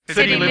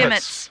City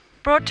Limits.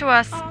 Brought to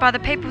us by the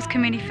People's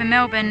Committee for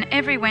Melbourne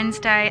every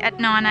Wednesday at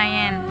 9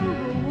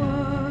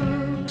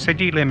 a.m.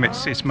 City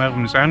Limits is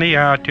Melbourne's only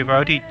hour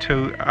devoted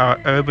to our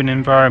urban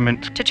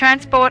environment, To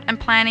transport and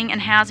planning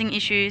and housing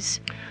issues,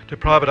 to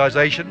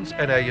privatisations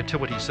and our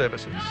utility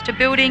services. to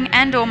building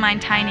and or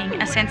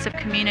maintaining a sense of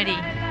community.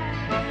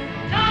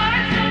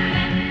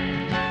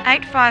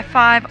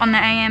 855 on the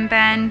AM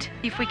band,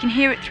 if we can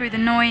hear it through the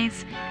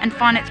noise and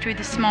find it through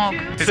the smog.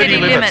 City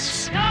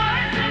Limits.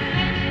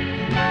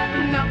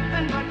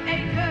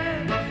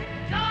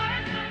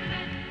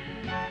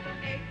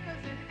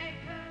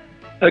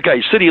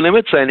 Okay, City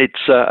Limits, and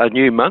it's a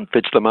new month.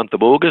 It's the month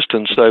of August,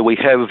 and so we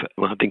have,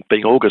 I think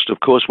being August, of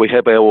course, we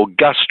have our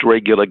august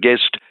regular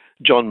guest,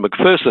 John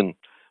McPherson,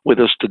 with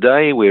us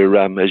today. We're,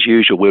 as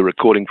usual, we're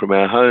recording from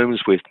our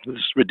homes with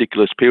this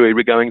ridiculous period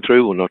we're going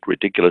through. Well, not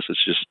ridiculous,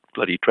 it's just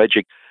bloody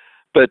tragic.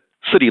 But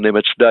City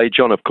Limits today,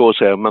 John, of course,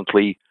 our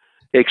monthly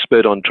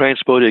expert on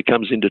transport, who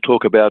comes in to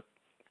talk about,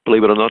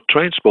 believe it or not,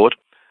 transport.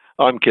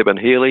 I'm Kevin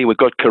Healy. We've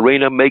got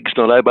Karina. Meg's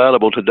not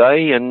available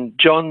today. And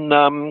John,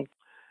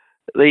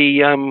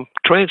 the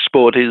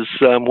transport is,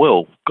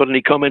 got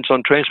any comments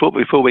on transport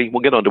before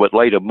we'll get onto it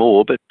later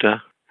more, but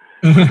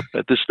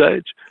at this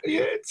stage?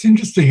 Yeah, it's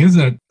interesting,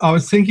 isn't it? I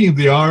was thinking of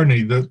the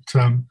irony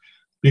that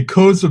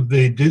because of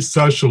the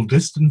social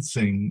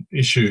distancing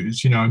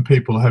issues, and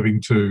people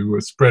having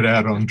to spread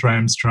out on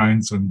trams,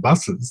 trains and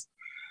buses,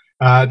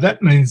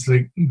 that means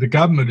the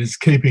government is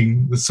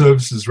keeping the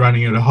services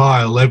running at a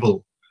higher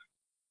level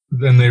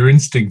than their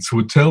instincts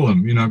would tell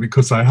them,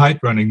 because they hate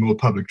running more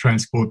public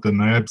transport than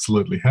they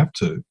absolutely have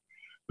to.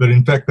 But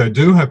in fact, they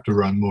do have to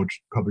run more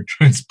public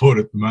transport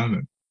at the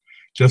moment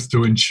just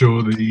to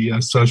ensure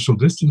the social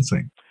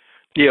distancing.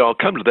 Yeah, I'll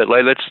come to that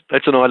later.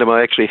 That's an item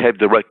I actually have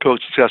to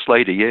discuss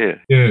later, yeah.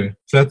 Yeah,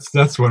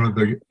 that's one of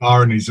the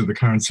ironies of the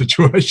current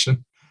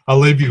situation. I'll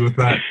leave you with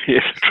that.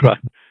 Yes, right.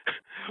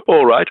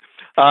 All right.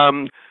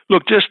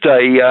 Look, just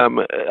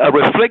a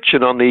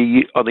reflection on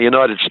the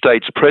United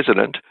States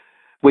president.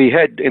 We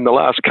had, in the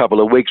last couple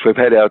of weeks, we've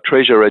had our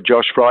Treasurer,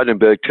 Josh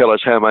Frydenberg, tell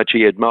us how much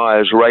he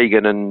admires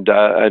Reagan and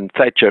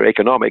Thatcher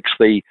economics,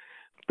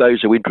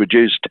 those who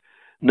introduced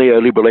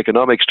neoliberal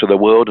economics to the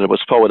world, and it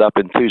was followed up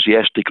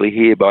enthusiastically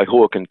here by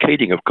Hawke and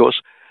Keating, of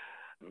course.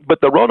 But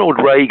the Ronald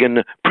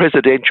Reagan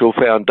Presidential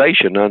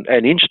Foundation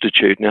and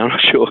Institute, now I'm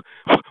not sure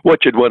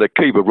what you'd want to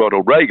keep of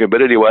Ronald Reagan,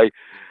 but anyway,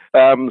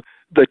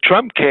 the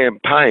Trump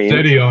campaign...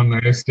 Steady on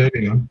there,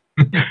 steady on.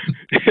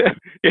 Yeah.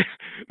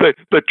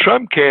 The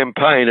Trump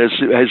campaign has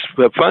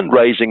a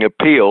fundraising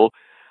appeal,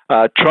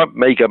 Trump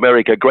Make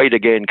America Great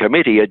Again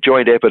Committee, a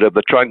joint effort of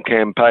the Trump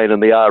campaign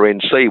and the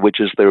RNC, which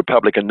is the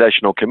Republican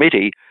National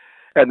Committee,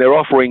 and they're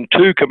offering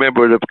two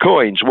commemorative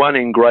coins, one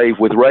engraved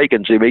with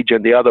Reagan's image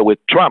and the other with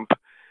Trump.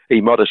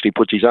 He modestly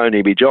puts his own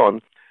image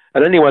on,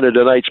 and anyone who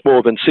donates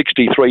more than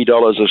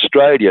 $63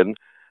 Australian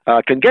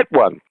can get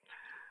one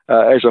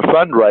as a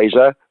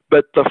fundraiser.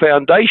 But the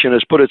foundation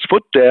has put its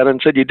foot down and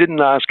said, you didn't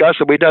ask us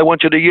and we don't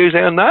want you to use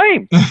our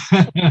name.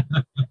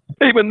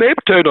 Even they've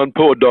turned on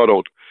poor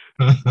Donald.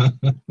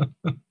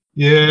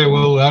 Yeah,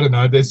 well, I don't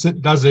know. There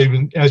does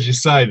even, as you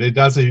say, there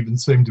does even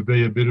seem to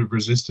be a bit of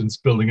resistance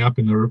building up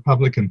in the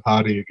Republican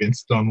Party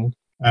against Donald.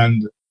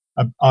 And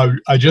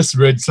I just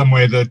read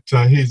somewhere that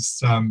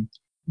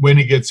when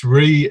he gets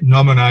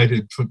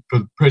re-nominated for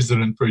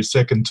president for his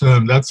second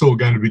term, that's all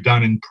going to be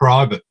done in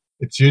private.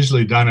 It's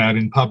usually done out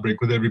in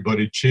public with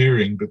everybody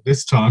cheering, but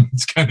this time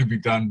it's going to be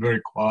done very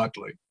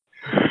quietly.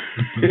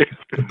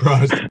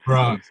 Surprise,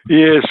 surprise.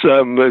 Yes,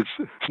 it's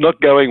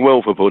not going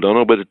well for poor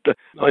Donald, but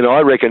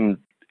I reckon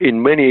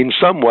in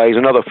some ways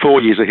another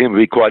 4 years of him would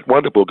be quite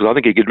wonderful, because I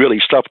think he could really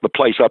stuff the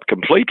place up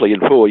completely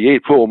in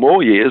 4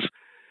 more years.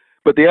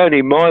 But the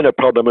only minor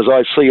problem, as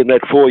I see in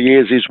that 4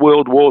 years, is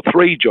World War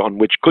III, John,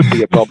 which could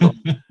be a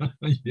problem.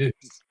 Yes.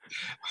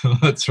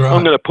 That's right.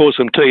 I'm going to pour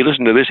some tea.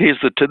 Listen to this. Here's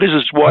the tea. This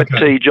is white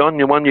tea, John.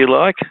 The one you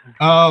like?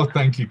 Oh,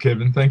 thank you,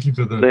 Kevin. Thank you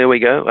for the... There we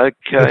go.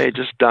 Okay,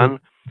 just done.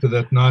 For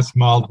that nice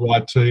mild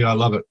white tea. I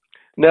love it.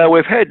 Now,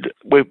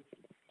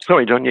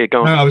 sorry, John, yeah, go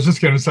on. No, I was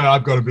just going to say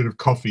I've got a bit of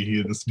coffee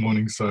here this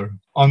morning, so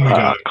on we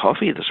go.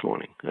 Coffee this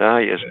morning. Ah,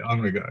 yes. Yeah,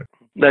 on we go.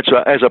 That's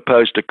right, as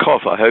opposed to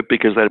cough, I hope,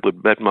 because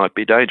that might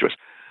be dangerous.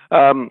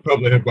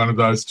 Probably had one of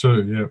those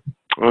too, yeah.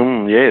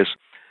 Yes.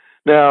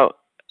 Now,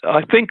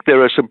 I think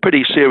there are some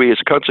pretty serious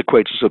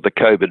consequences of the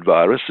COVID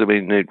virus. I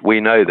mean, we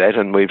know that,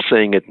 and we've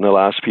seen it in the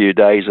last few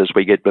days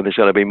when there's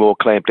going to be more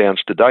clampdowns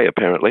today,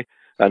 apparently,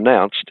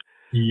 announced.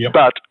 Yep.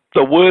 But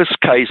the worst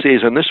case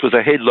is, and this was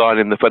a headline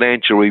in the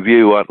Financial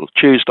Review on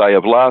Tuesday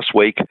of last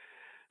week,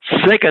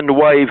 second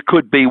wave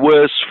could be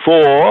worse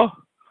for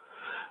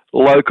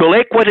local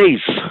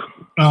equities.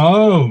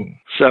 Oh.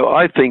 So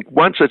I think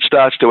once it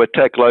starts to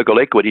attack local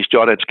equities,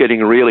 John, it's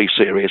getting really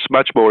serious,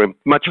 much more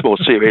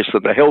serious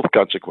than the health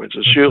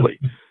consequences, surely.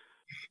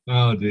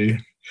 Oh, dear.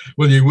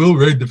 Well, you will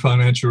read the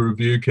Financial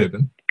Review,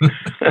 Kevin.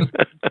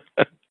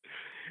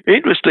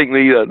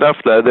 Interestingly enough,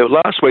 though,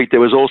 last week there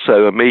was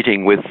also a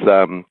meeting with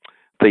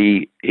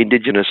the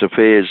Indigenous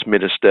Affairs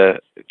Minister,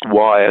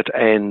 Wyatt,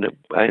 and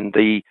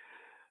the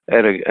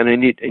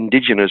an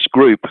Indigenous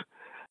group,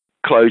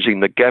 Closing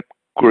the Gap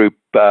group,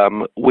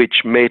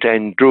 which met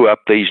and drew up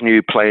these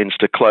new plans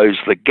to close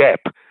the gap.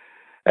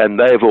 And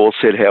they've all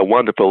said how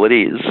wonderful it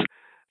is.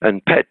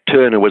 And Pat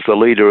Turner was the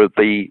leader of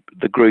the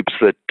groups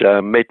that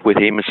met with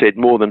him, and said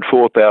more than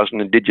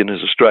 4,000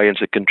 Indigenous Australians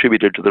have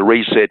contributed to the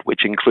reset,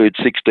 which includes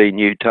 16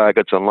 new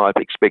targets on life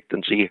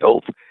expectancy,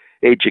 health,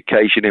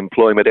 education,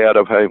 employment,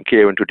 out-of-home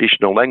care and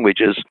traditional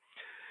languages.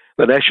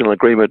 The national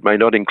agreement may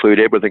not include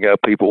everything our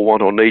people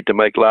want or need to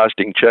make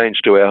lasting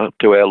change to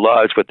our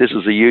lives, but this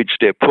is a huge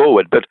step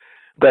forward. But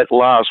that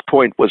last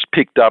point was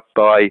picked up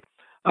by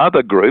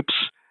other groups,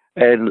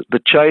 and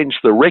the Change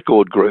the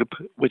Record group,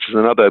 which is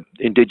another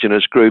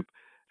Indigenous group,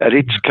 and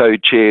its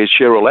co-chair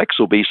Cheryl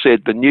Axelby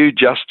said the new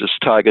justice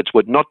targets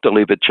would not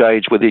deliver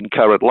change within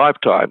current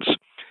lifetimes.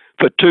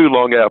 For too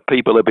long, our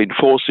people have been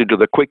forced into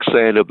the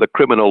quicksand of the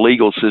criminal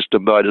legal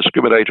system by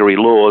discriminatory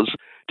laws,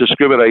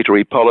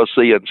 discriminatory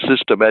policy and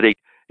systematic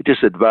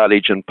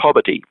disadvantage and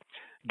poverty.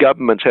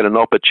 Governments had an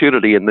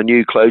opportunity in the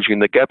new Closing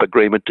the Gap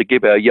agreement to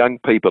give our young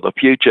people a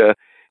future.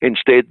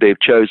 Instead, they've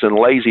chosen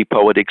lazy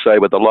politics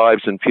over the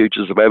lives and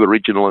futures of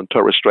Aboriginal and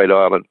Torres Strait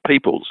Island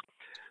peoples.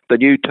 The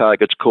new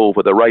targets call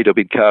for the rate of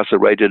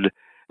incarcerated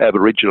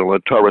Aboriginal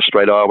and Torres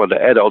Strait Islander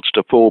adults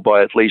to fall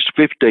by at least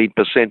 15%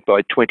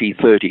 by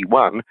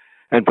 2031,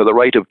 and for the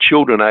rate of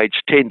children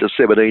aged 10 to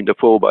 17 to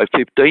fall by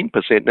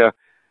 15%. Now,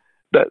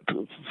 that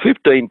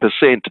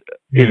 15%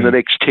 in the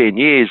next 10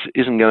 years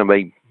isn't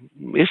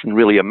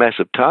really a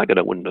massive target,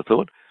 I wouldn't have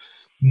thought.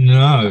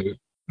 No,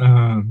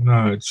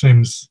 it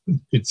seems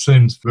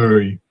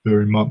very,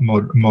 very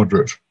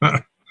moderate,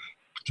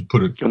 to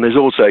put it. And there's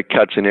also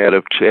cuts in out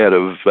of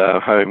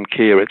home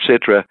care,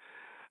 etc.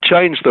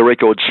 Change the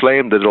Record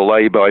slammed the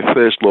delay by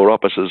First Law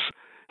officers.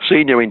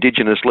 Senior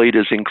Indigenous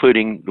leaders,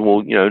 including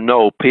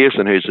Noel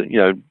Pearson, who's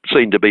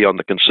seen to be on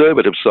the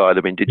conservative side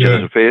of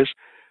Indigenous affairs,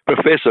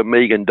 Professor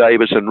Megan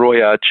Davis and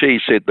Roy Archie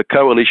said the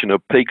Coalition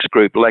of Peaks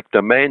group lacked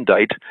a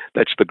mandate,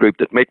 that's the group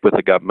that met with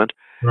the government,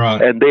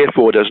 right, and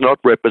therefore does not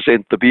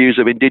represent the views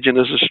of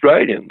Indigenous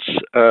Australians.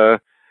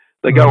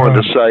 They go on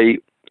to say,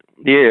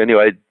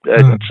 anyway,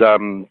 it's,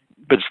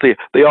 but it's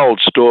the old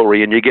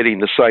story, and you're getting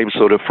the same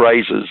sort of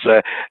phrases.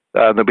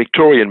 The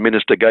Victorian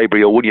Minister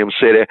Gabriel Williams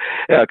said,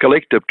 our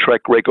collective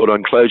track record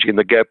on closing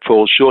the gap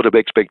falls short of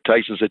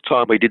expectations. It's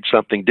time we did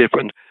something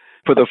different.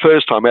 For the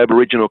first time,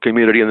 Aboriginal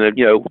community, and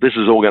this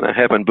is all going to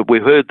happen, but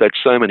we've heard that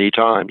so many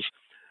times.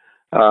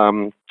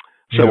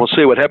 We'll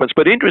see what happens.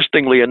 But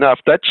interestingly enough,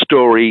 that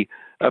story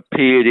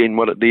appeared in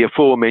the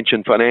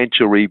aforementioned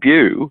Financial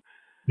Review.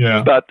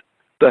 Yeah. But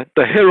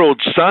the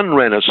Herald Sun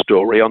ran a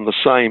story on the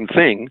same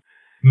thing,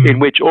 in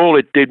which all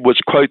it did was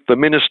quote the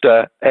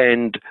minister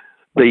and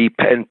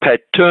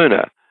Pat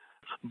Turner,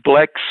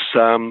 blacks,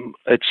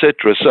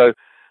 etc. So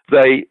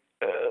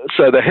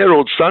the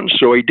Herald Sun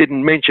story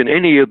didn't mention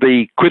any of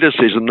the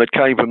criticism that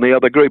came from the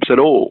other groups at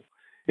all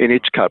in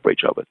its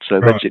coverage of it. So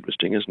that's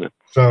interesting, isn't it?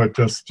 So it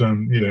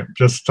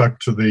just stuck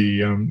to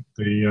the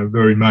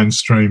very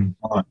mainstream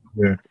line.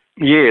 Yeah.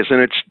 Yes,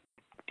 and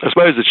I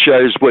suppose it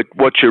shows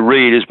what you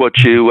read is what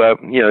you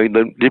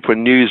the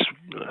different news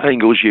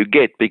angles you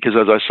get, because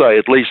as I say,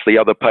 at least the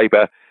other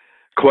paper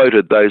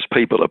quoted those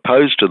people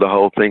opposed to the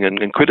whole thing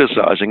and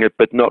criticising it,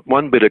 but not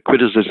one bit of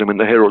criticism in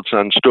the Herald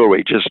Sun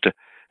story, just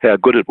how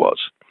good it was.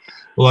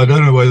 Well, I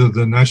don't know whether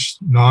the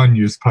Nine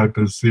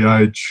newspapers, The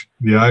Age,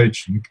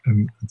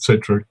 and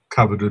etc.,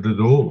 covered it at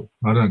all.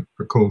 I don't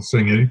recall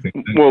seeing anything.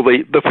 Well,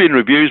 the Fin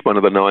Review's one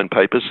of the Nine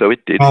papers, so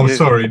it did. Oh,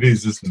 sorry, it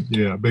is, isn't it?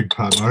 Yeah, big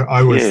pardon.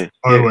 I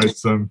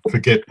always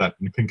forget that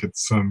and think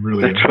it's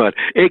really. That's right.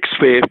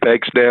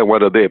 Ex-Fairfax, now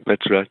one of them.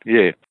 That's right.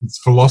 Yeah. It's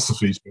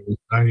philosophy.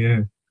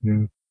 Yeah.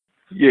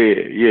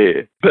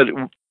 Yeah. But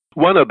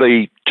one of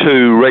the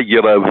two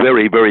regular,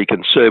 very, very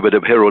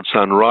conservative Herald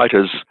Sun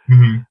writers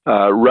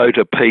wrote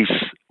a piece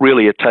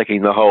really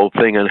attacking the whole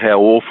thing and how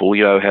awful,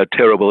 how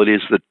terrible it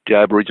is that the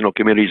Aboriginal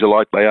communities are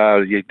like they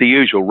are, the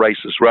usual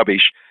racist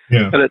rubbish.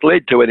 Yeah. And it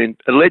led to an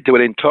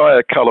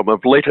entire column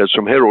of letters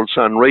from Herald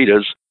Sun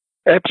readers,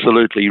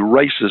 absolutely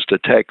racist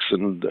attacks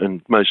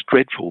and most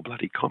dreadful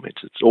bloody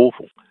comments. It's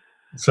awful.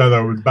 So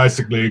they were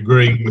basically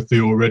agreeing with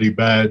the already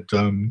bad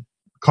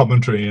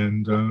commentary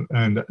and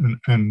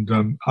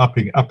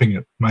upping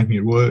it, making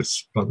it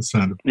worse by the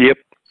sound of it.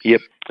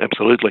 Yep,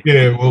 absolutely.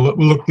 Yeah, well,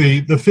 look,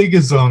 the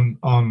figures on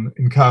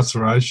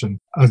incarceration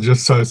are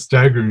just so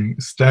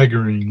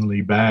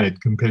staggeringly bad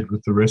compared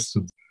with the rest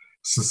of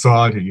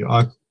society.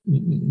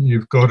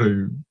 You've got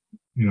to,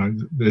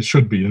 there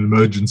should be an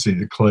emergency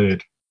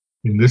declared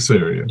in this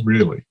area,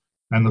 really.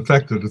 And the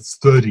fact that it's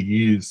 30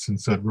 years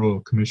since that Royal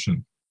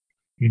Commission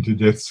into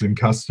deaths in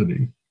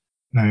custody,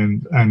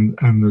 and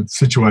the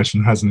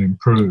situation hasn't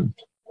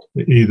improved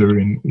either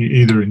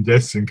in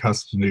deaths in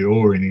custody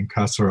or in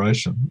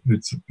incarceration.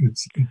 It's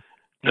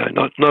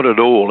no, not at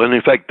all. And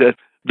in fact,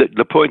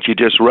 the point you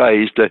just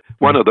raised,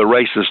 one of the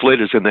racist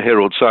letters in the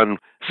Herald Sun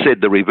said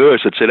the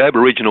reverse. It said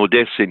Aboriginal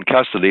deaths in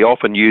custody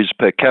often use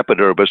per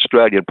capita of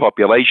Australian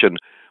population,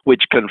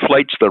 which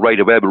conflates the rate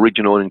of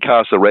Aboriginal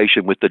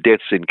incarceration with the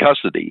deaths in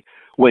custody.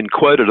 when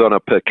quoted on a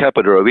per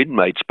capita of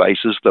inmates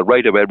basis, the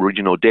rate of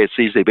Aboriginal deaths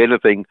is, if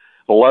anything,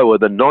 lower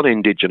than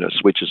non-Indigenous,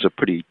 which is a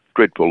pretty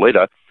dreadful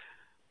letter.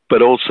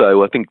 But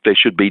also, I think there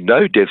should be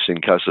no deaths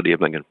in custody. I'm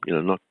thinking,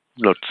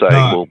 not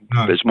saying,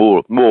 there's more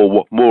of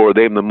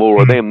them than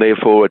more of them,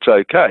 therefore it's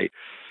okay.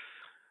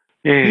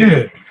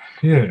 Yeah.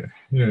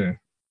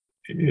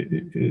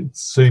 It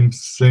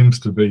seems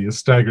to be a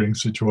staggering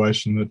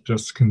situation that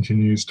just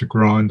continues to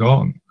grind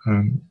on,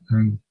 and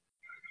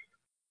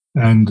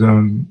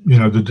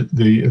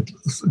the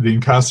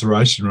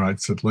incarceration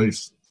rates at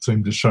least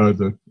seem to show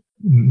that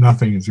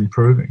nothing is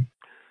improving.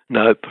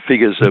 No,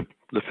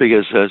 the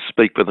figures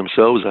speak for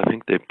themselves. I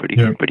think they're pretty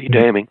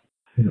damning.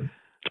 Yeah.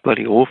 It's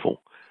bloody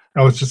awful.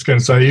 I was just going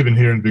to say, even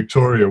here in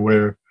Victoria,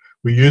 where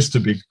we used to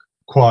be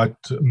quite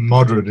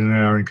moderate in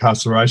our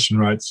incarceration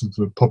rates of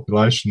the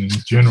population in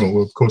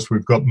general, of course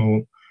we've got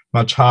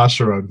much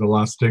harsher over the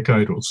last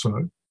decade or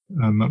so,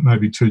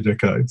 maybe 2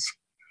 decades.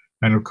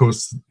 And of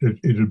course it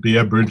would be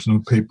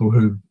Aboriginal people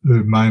who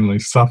mainly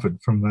suffered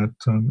from that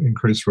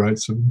increased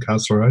rates of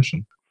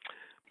incarceration.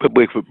 But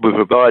we're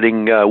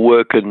providing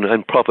work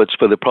and profits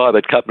for the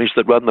private companies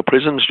that run the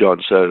prisons,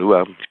 John.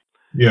 So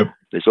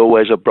there's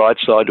always a bright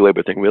side to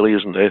everything, really,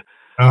 isn't there?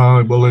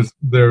 Well,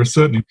 there are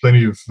certainly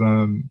plenty of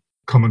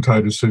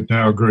commentators who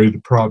now agree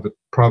that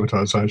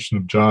privatisation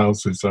of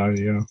jails is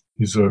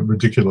a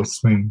ridiculous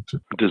thing.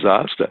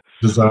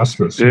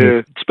 Disastrous.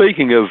 Yeah.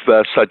 Speaking of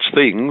such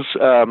things,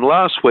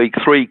 last week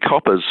 3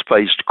 coppers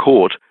faced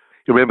court.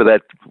 You remember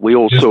that? We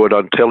all saw it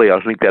on telly.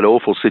 I think that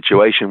awful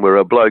situation where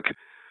a bloke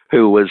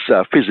who was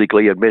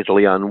physically and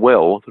mentally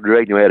unwell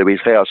dragged him out of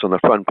his house on the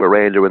front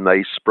veranda, and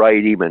they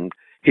sprayed him and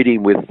hit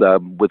him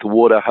with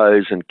water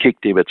hose and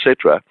kicked him,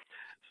 etc.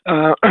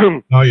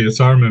 Oh yes,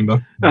 I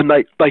remember. And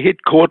they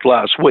hit court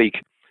last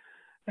week,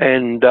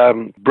 and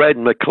Brad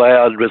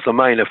McLeod was the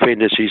main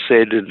offender, she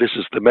said, and this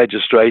is the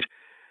magistrate.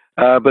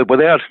 But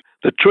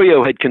the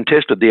trio had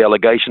contested the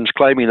allegations,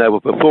 claiming they were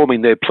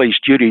performing their police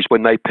duties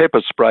when they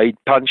pepper sprayed,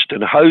 punched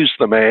and hosed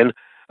the man,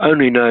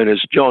 only known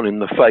as John, in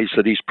the face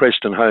at his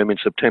Preston home in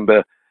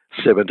September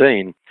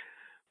 17.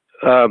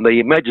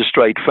 The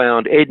magistrate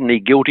found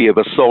Edney guilty of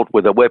assault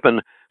with a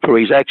weapon for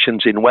his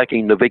actions in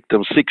whacking the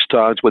victim 6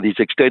 times with his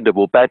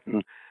extendable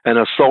baton and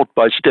assault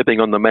by stepping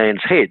on the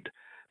man's head.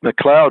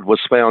 McLeod was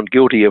found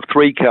guilty of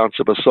 3 counts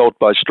of assault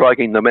by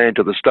striking the man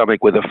to the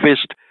stomach with a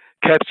fist,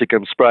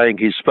 capsicum spraying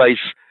his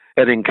face,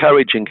 and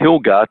encouraging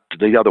Hilgart,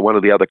 one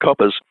of the other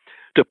coppers,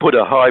 to put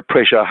a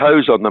high-pressure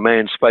hose on the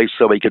man's face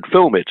so he could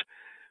film it.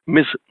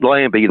 Miss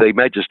Lambie, the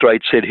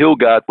magistrate, said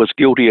Hilgart was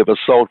guilty of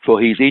assault for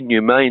his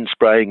inhumane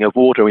spraying of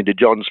water into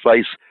John's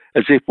face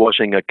as if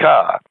washing a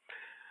car.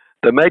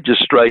 The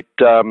magistrate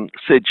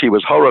said she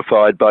was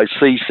horrified by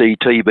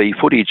CCTV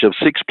footage of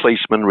 6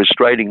 policemen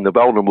restraining the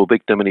vulnerable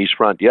victim in his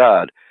front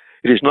yard.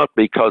 It is not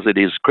because it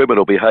is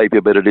criminal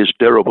behaviour, but it is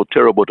terrible,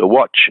 terrible to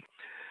watch.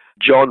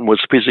 John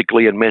was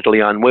physically and mentally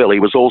unwell. He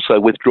was also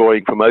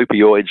withdrawing from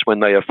opioids when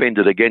they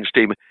offended against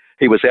him.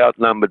 He was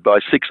outnumbered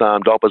by 6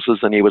 armed officers,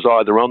 and he was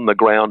either on the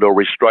ground or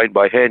restrained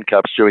by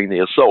handcuffs during the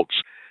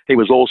assaults. He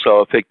was also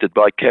affected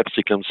by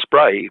capsicum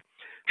spray.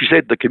 She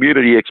said the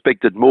community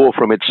expected more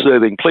from its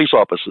serving police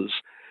officers.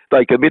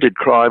 They committed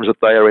crimes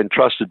that they are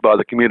entrusted by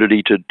the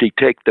community to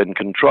detect and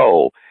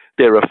control.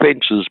 Their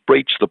offences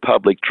breach the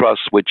public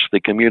trust which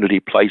the community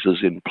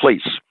places in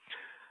police.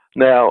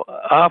 Now,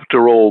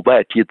 after all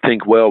that, you'd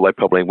think, well, they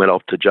probably went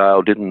off to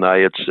jail, didn't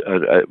they?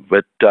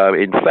 But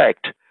in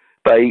fact,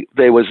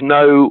 there was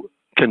no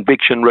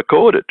conviction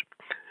recorded.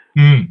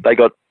 They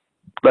got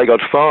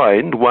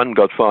fined. One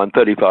got fined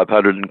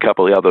 $3,500, and a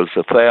couple of the others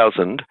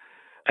 $1,000.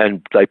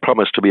 And they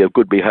promised to be of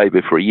good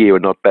behaviour for a year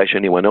and not bash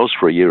anyone else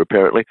for a year,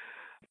 apparently.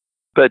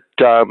 But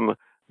the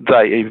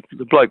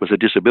bloke was a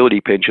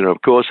disability pensioner,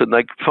 of course, and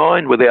they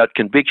fined without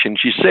conviction.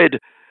 She said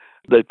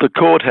that the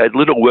court had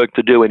little work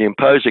to do in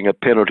imposing a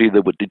penalty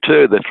that would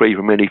deter the 3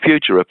 from any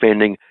future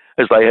offending,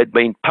 as they had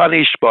been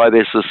punished by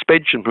their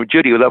suspension from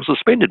duty. They were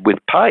suspended with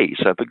pay,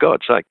 so for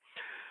God's sake.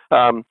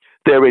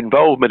 Their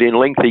involvement in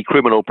lengthy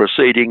criminal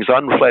proceedings,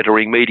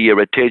 unflattering media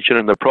attention,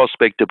 and the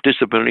prospect of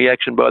disciplinary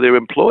action by their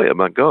employer.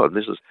 My God,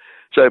 this is...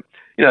 So,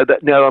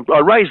 now I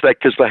raise that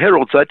because the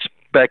Herald, that's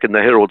back in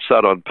the Herald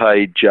Sun on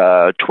page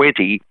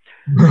 20.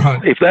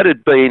 Right. If that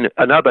had been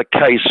another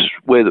case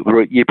where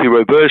if you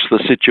reverse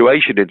the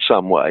situation in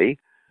some way,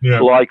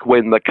 like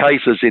when the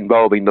cases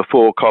involving the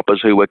 4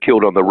 coppers who were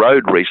killed on the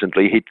road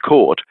recently hit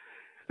court,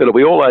 it'll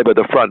be all over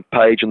the front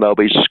page and they'll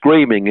be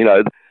screaming,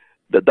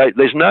 that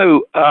there's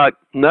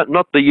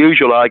not the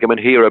usual argument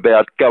here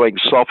about going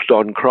soft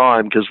on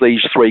crime because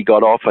these 3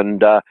 got off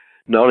and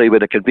not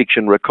even a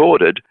conviction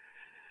recorded.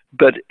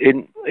 But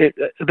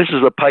this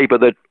is a paper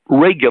that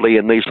regularly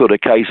in these sort of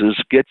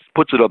cases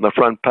puts it on the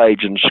front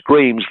page and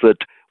screams that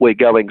we're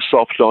going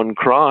soft on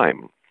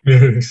crime.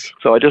 Yes.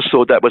 So I just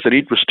thought that was an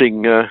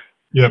interesting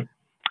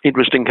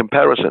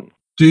comparison.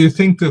 Do you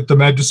think that the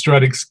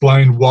magistrate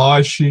explained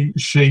why she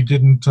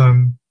didn't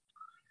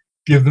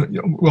give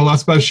them? Well, I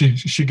suppose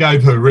she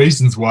gave her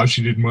reasons why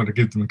she didn't want to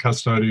give them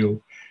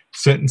custodial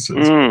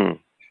sentences.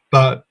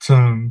 But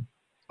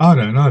I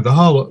don't know. The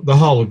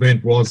whole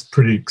event was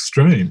pretty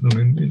extreme. I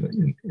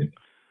mean,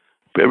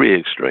 Very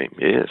extreme,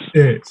 yes.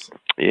 yes.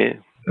 Yeah.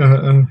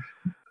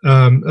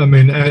 I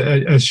mean,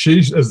 as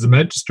the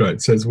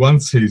magistrate says,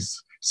 once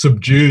he's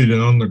subdued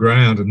and on the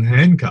ground and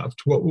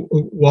handcuffed,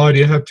 why do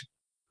you have to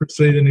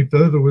proceed any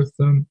further with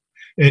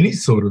any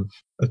sort of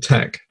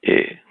attack?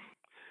 Yeah.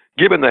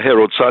 Given the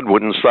Herald Sun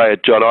wouldn't say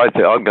it, John,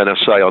 I'm going to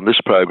say on this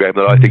program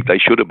that I think they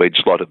should have been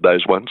slotted,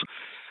 those ones.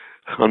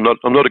 I'm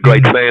not a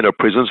great fan of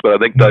prisons, but I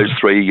think those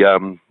three,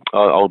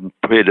 I'll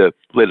prepare to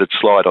let it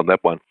slide on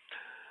that one.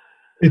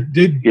 It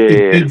did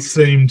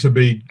seem to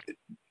be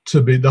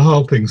the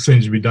whole thing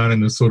seems to be done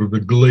in a sort of a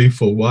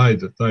gleeful way,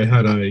 that they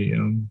had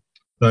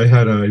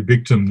a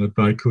victim that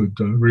they could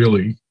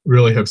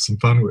really have some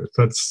fun with.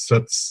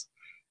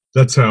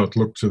 That's how it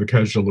looked to the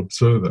casual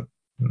observer.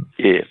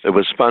 Yeah, it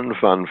was fun,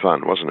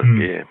 wasn't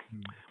it? Yeah.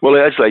 Well,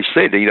 as they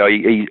said, you know,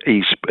 he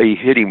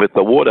hit him with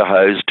the water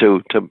hose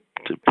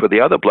for the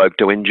other bloke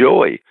to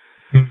enjoy.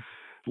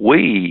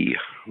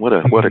 What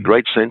a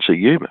great sense of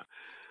humour.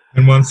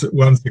 And once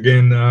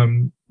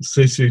again,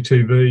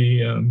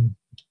 CCTV,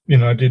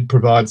 did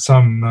provide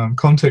some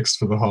context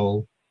for the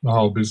whole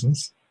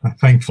business.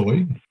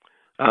 Thankfully.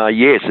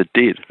 Yes, it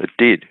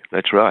did.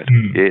 That's right.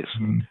 Yes.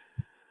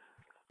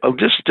 I'll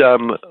just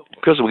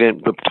because we're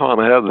getting the time,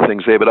 I have other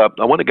things there, but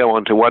I want to go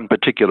on to one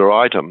particular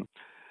item.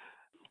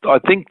 I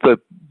think that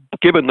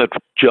given that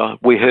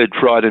we heard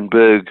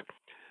Frydenberg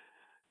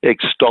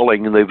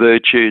extolling the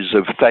virtues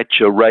of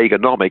Thatcher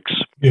Reaganomics,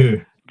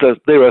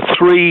 there are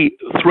three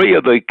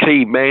of the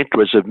key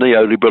mantras of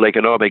neoliberal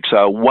economics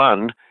are: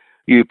 one,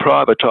 you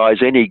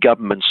privatise any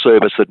government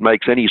service that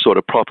makes any sort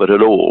of profit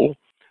at all.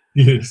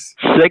 Yes.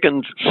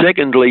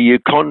 Secondly, you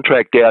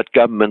contract out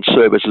government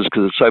services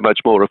because it's so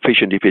much more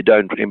efficient if you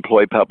don't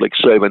employ public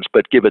servants,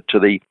 but give it to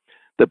the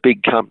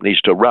big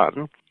companies to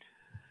run.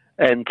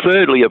 And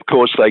thirdly, of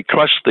course, they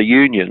crushed the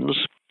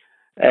unions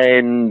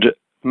and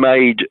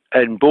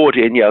brought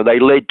in, they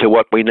led to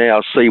what we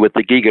now see with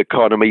the gig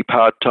economy,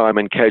 part-time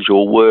and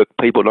casual work,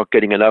 people not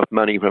getting enough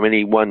money from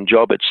any one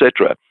job,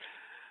 etc.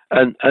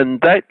 And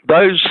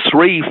those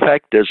three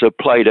factors have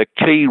played a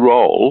key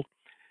role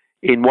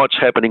in what's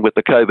happening with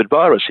the COVID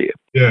virus here.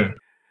 Yeah.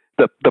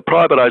 The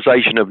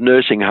privatisation of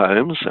nursing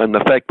homes and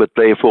the fact that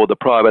therefore the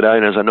private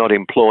owners are not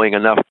employing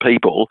enough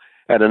people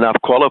and enough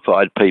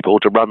qualified people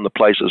to run the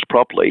places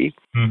properly,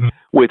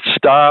 with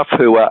staff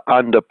who are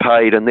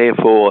underpaid and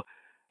therefore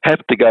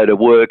have to go to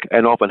work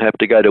and often have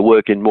to go to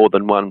work in more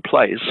than one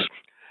place.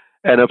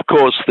 And of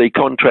course the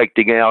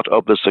contracting out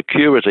of the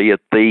security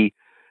at the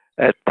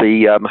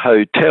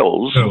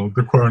hotels,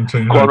 the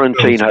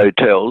quarantine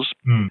hotels.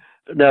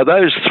 Now,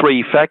 those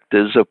three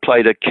factors have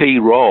played a key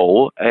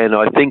role, and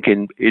I think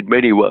in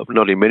many ways,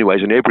 not in many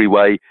ways, in every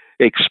way,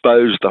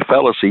 exposed the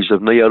fallacies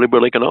of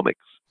neoliberal economics.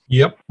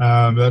 Yep,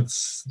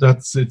 it's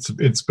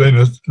been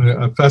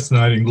a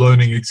fascinating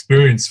learning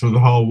experience for the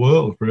whole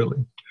world,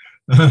 really.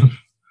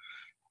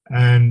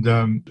 And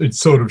it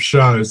sort of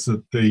shows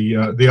that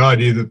the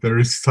idea that there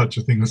is such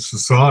a thing as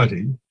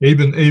society,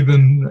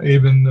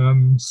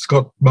 even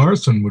Scott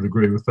Morrison would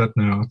agree with that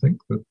now. I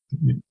think that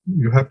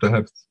you have to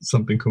have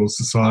something called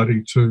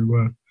society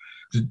to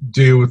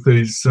deal with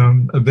these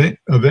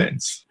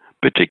events.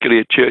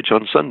 Particularly at church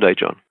on Sunday,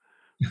 John.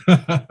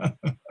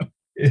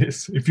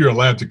 Yes, if you're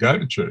allowed to go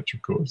to church,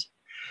 of course.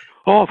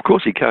 Oh, of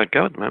course he can't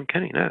go at the moment,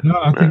 can he?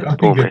 No, I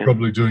think they're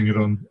probably doing it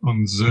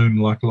on Zoom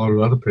like a lot of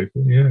other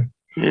people, yeah.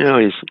 Yeah,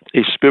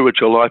 his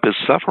spiritual life is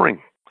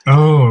suffering.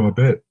 Oh, I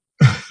bet.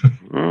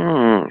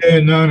 Yeah,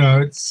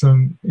 no, it's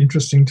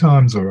interesting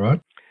times, all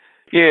right.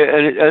 Yeah,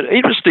 and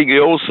interestingly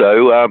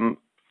also,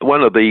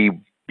 one of the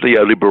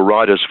neoliberal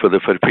writers for the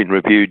Finn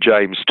Review,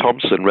 James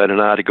Thompson, read an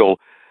article,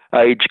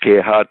 Aged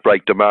Care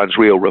Heartbreak Demands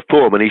Real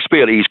Reform, and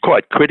he's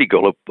quite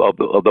critical of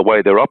the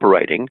way they're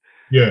operating.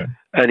 Yeah.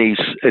 And he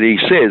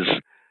says,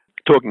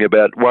 talking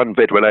about one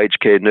veteran aged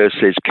care nurse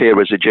says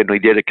carers are generally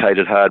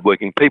dedicated,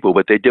 hard-working people,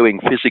 but they're doing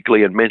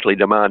physically and mentally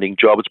demanding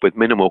jobs with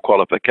minimal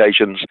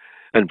qualifications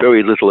and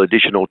very little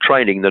additional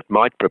training that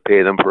might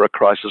prepare them for a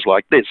crisis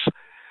like this.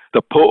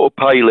 The poor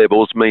pay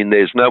levels mean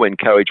there's no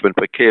encouragement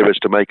for carers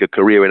to make a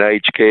career in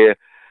aged care,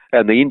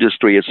 and the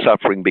industry is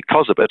suffering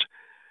because of it.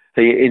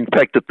 In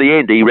fact, at the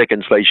end, he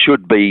reckons they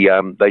should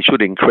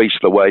increase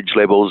the wage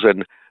levels,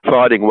 and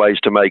finding ways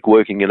to make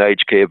working in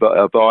aged care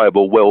a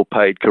viable,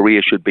 well-paid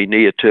career should be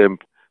near-term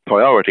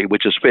priority,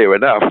 which is fair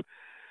enough.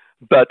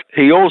 But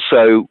he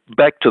also,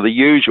 back to the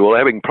usual,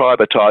 having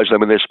privatised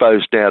them and they're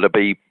supposed now to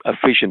be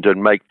efficient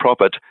and make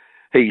profit,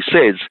 he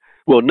says,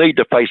 we'll need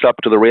to face up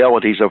to the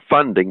realities of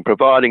funding,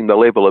 providing the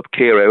level of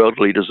care our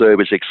elderly deserve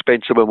is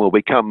expensive and will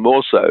become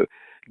more so.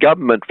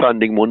 Government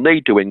funding will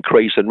need to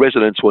increase and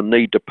residents will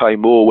need to pay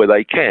more where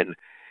they can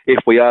if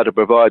we are to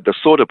provide the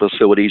sort of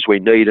facilities we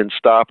need and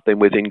staff them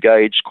with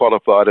engaged,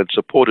 qualified and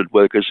supported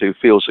workers who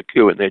feel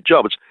secure in their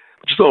jobs,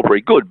 which is all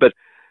very good. But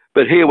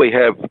here we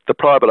have the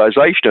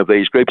privatisation of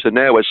these groups, and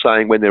now we're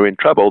saying when they're in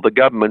trouble, the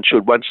government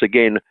should once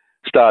again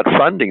start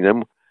funding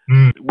them,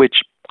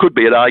 which could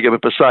be an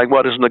argument for saying,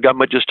 why doesn't the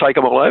government just take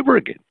them all over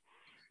again?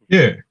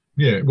 Yeah,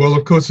 Yeah, well,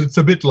 of course, it's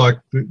a bit like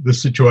the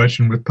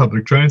situation with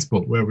public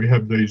transport, where we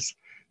have these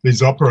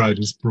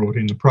operators brought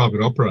in, the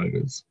private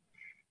operators,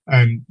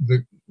 and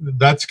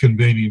that's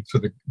convenient for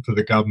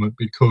the government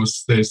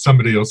because there's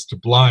somebody else to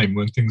blame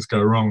when things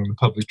go wrong in the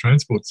public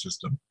transport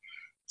system.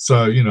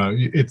 So, you know,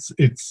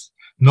 it's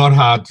not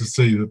hard to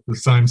see that the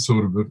same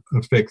sort of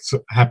effects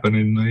happen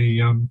in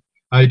the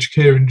aged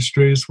care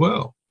industry as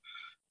well.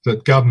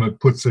 That government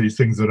puts these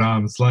things at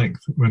arm's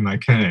length when they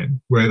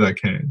can, where they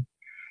can,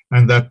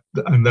 and that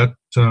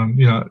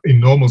you know, in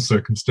normal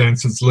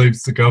circumstances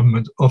leaves the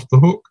government off the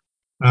hook.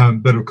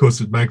 But of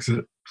course, it makes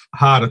it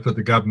harder for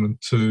the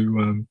government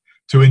to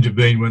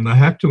intervene when they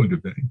have to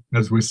intervene,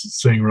 as we're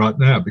seeing right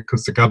now,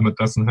 because the government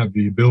doesn't have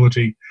the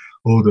ability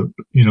or the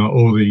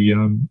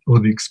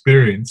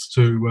experience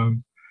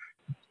to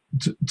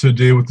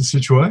deal with the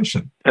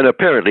situation. And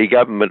apparently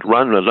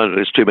government-run, I don't know if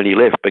there's too many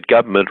left, but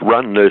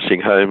government-run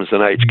nursing homes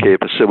and aged care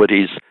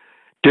facilities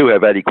do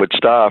have adequate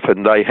staff,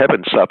 and they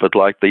haven't suffered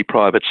like the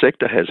private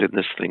sector has in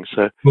this thing.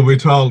 So, well, we're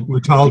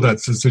told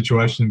that's the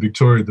situation in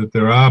Victoria, that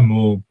there are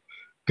more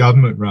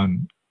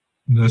government-run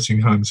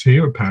nursing homes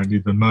here apparently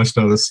than most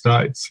other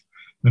states,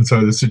 and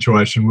so the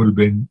situation would have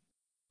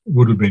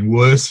been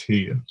worse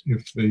here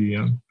if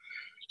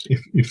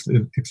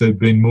there'd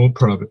been more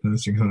private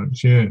nursing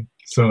homes. Yeah.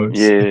 So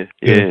yeah.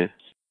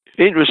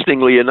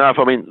 Interestingly enough,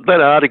 I mean,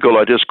 that article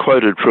I just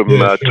quoted from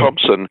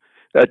Thompson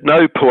at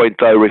no point,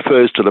 though,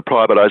 refers to the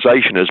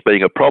privatisation as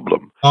being a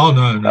problem. Oh,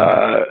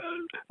 no.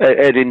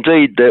 And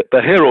indeed,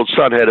 the Herald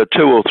Sun had a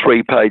 2 or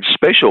 3 page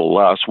special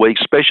last week,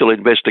 special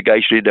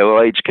investigation into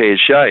aged care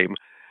shame,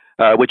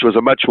 which was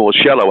a much more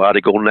shallow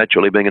article,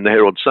 naturally being in the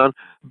Herald Sun.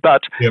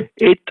 But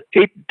it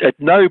at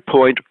no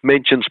point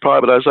mentions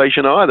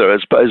privatisation either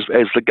as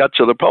the guts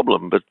of the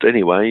problem. But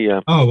anyway.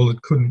 Oh, well,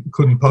 it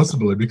couldn't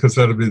possibly, because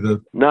that would be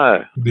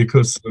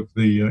because of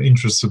the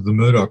interests of the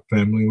Murdoch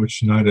family,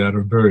 which no doubt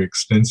are very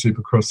extensive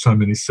across so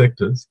many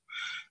sectors.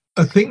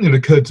 A thing that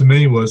occurred to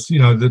me was, you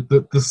know, that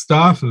the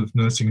staff of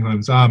nursing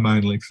homes are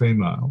mainly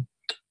female,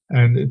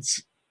 and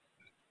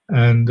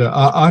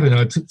I don't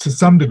know, to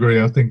some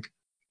degree, I think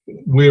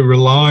we're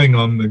relying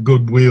on the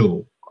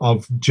goodwill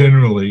of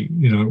generally,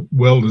 you know,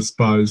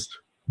 well-disposed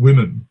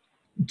women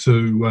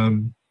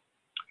to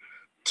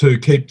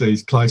keep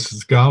these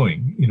places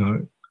going, you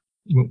know,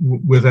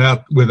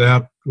 without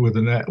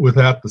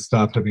the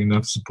staff having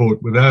enough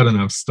support, without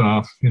enough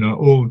staff, you know,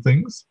 all the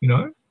things, you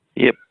know.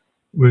 Yep.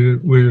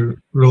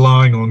 We're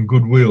relying on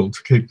goodwill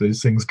to keep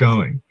these things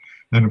going,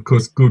 and of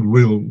course,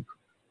 goodwill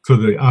for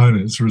the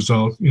owners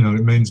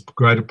it means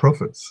greater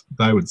profits.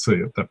 They would see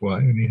it that way,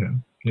 anyhow.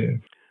 Yeah.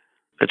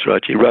 That's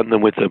right. You run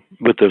them with the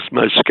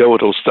most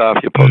skeletal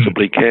staff you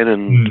possibly can,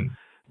 and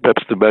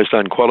perhaps the most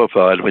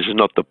unqualified, which is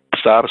not the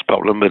staff's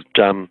problem, but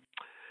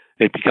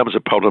it becomes a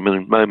problem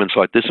in moments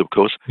like this, of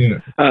course. Yeah.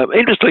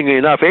 Interestingly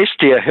enough,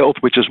 Estia Health,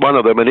 which is one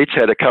of them, and it's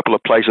had a couple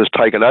of places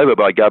taken over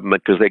by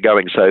government because they're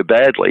going so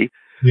badly.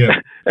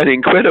 Yeah. And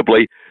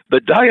incredibly, the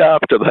day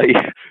after they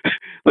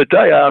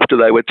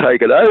were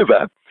taken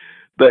over,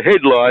 the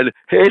headline,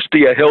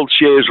 Estia Health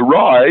shares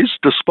rise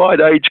despite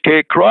aged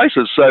care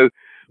crisis. So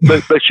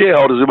the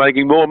shareholders are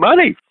making more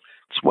money.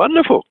 It's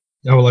wonderful.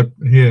 Oh, a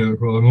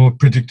more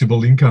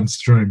predictable income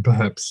stream,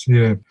 perhaps.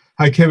 Yeah.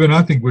 Hey, Kevin,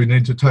 I think we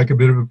need to take a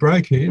bit of a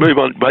break here. Move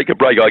on, make a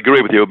break. I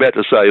agree with you. About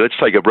to say, let's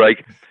take a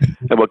break,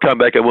 and we'll come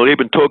back and we'll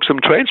even talk some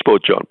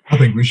transport, John. I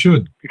think we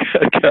should.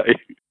 Okay.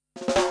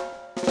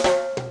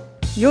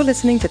 You're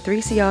listening to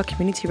 3CR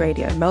Community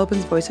Radio,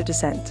 Melbourne's voice of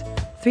dissent.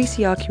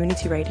 3CR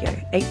Community Radio,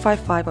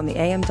 855 on the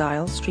AM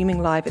dial,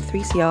 streaming live at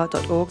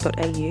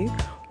 3cr.org.au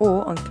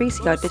or on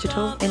 3CR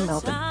Digital in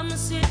Melbourne.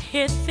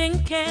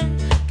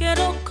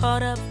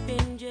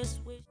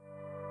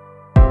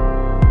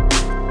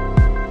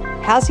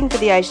 Housing for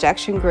the Aged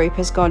Action Group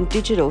has gone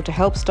digital to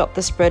help stop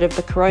the spread of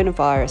the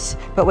coronavirus,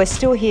 but we're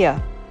still here.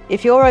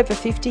 If you're over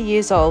 50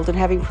 years old and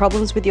having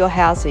problems with your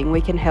housing, we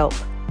can help.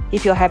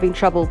 If you're having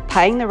trouble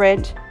paying the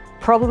rent,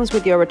 problems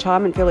with your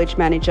retirement village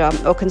manager,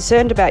 or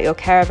concerned about your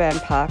caravan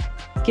park,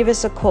 give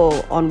us a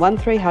call on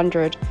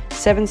 1300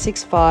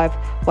 765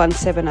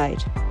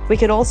 178. We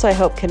can also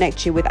help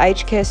connect you with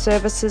aged care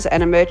services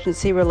and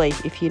emergency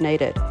relief if you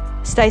need it.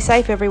 Stay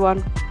safe,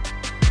 everyone.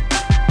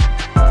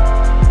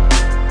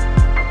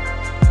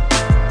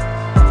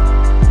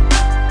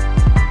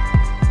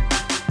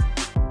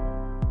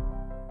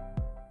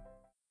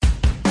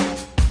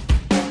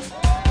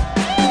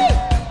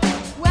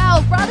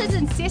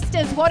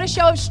 What a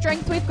show of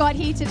strength we've got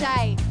here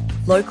today.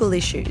 Local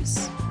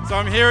issues. So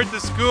I'm here at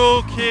the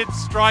School Kids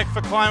Strike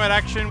for Climate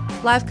Action.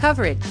 Live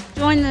coverage.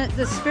 Join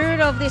the spirit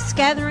of this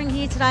gathering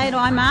here today at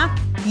IMARC.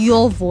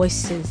 Your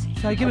voices.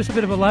 So give us a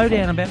bit of a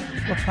lowdown about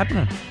what's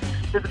happening.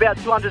 There's about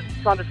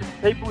 250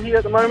 people here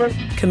at the moment.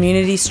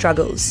 Community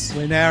struggles.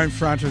 We're now in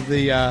front of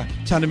the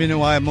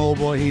Tundaminawaya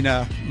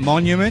Maulboyheenner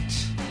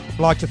Monument. I'd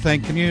like to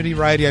thank Community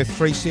Radio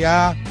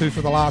 3CR, who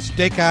for the last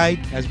decade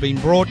has been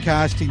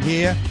broadcasting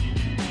here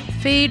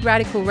Feed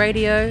Radical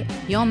Radio.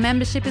 Your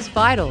membership is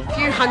vital. A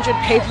few hundred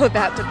people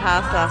about to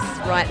pass us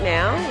right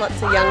now.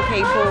 Lots of young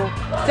people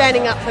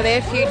standing up for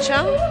their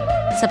future.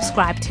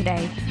 Subscribe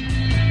today.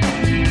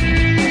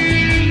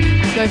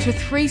 Go to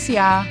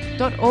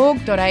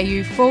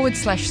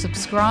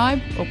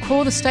 3cr.org.au/subscribe or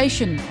call the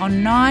station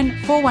on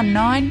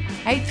 9419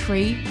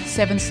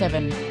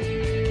 8377.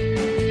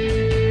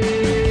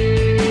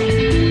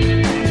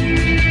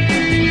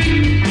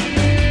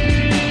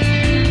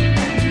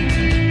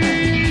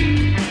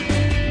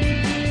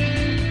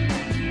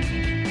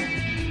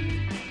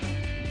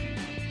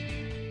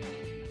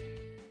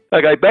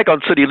 Okay, back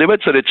on City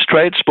Limits, and it's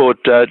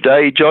Transport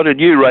Day, John, and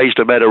you raised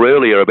a matter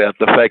earlier about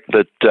the fact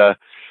that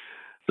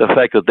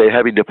they're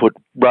having to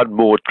run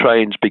more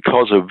trains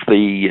because of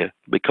the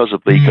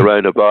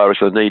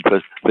coronavirus and the need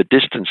for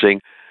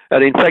distancing.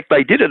 And in fact,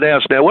 they did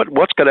announce now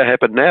what's going to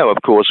happen now, of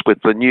course, with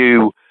the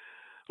new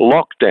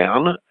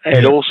lockdown,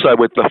 and also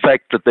with the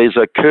fact that there's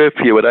a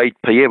curfew at 8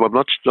 p.m. I'm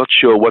not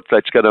sure what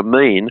that's going to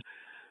mean,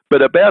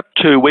 but about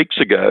 2 weeks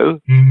ago,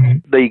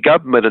 the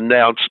government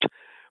announced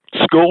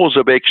scores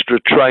of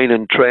extra train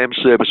and tram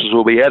services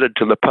will be added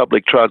to the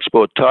public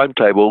transport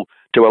timetable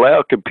to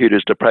allow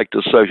commuters to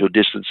practice social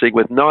distancing,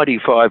 with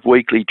 95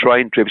 weekly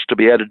train trips to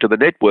be added to the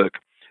network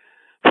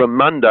from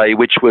Monday,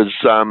 which was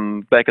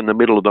back in the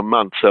middle of the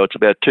month, so it's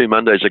about 2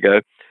 Mondays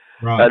ago.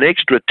 Right. An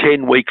extra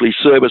 10 weekly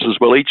services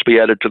will each be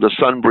added to the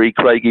Sunbury,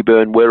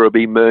 Craigieburn,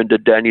 Werribee, Mernda,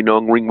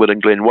 Dandenong, Ringwood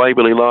and Glen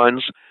Waverley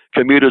lines.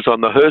 Commuters on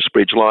the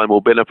Hurstbridge line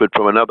will benefit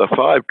from another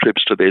 5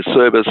 trips to their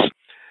service.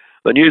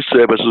 The new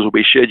services will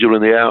be scheduled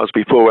in the hours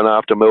before and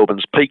after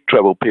Melbourne's peak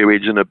travel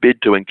periods in a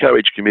bid to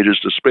encourage commuters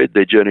to spread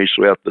their journeys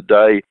throughout the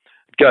day.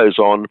 It goes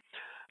on.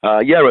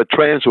 Yarra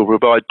Trams will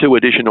provide 2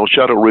 additional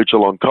shuttle routes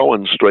along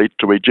Collins Street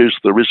to reduce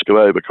the risk of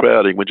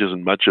overcrowding, which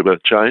isn't much of a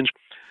change.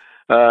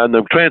 And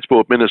the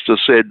Transport Minister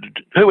said,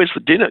 who is the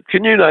dinner?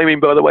 Can you name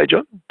him, by the way,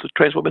 John? The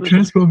Transport Minister?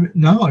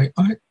 No, I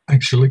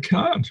actually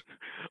can't.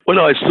 When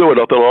I saw it,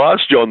 I thought I'll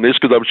ask John this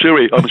because I'm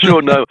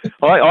sure no.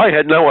 I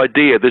had no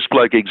idea this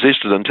bloke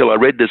existed until I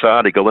read this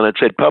article, and it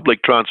said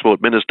Public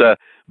Transport Minister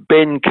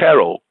Ben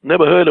Carroll.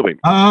 Never heard of him.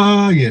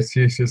 Yes.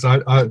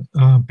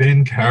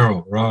 Ben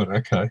Carroll, right?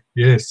 Okay.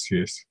 Yes.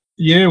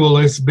 Yeah. Well,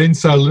 there's been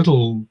so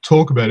little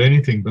talk about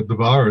anything but the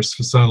virus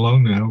for so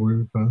long now.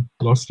 We've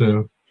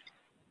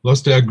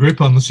lost our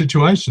grip on the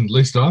situation. At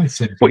least I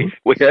think we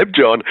have,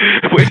 John.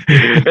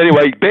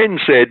 Anyway, Ben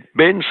said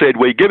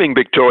we're giving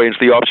Victorians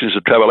the options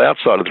to travel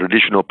outside of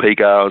traditional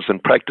peak hours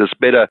and practice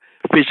better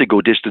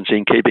physical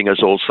distancing, keeping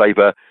us all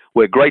safer.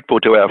 We're grateful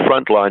to our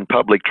frontline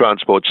public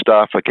transport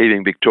staff for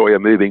keeping Victoria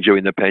moving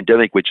during the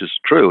pandemic, which is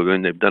true,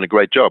 and they've done a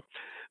great job.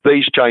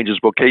 These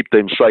changes will keep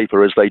them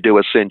safer as they do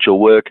essential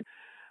work.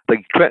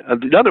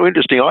 Another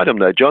interesting item,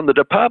 though, John, the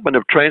Department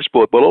of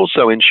Transport will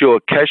also ensure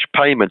cash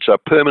payments are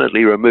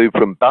permanently removed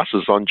from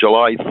buses on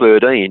July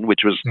 13,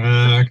 which was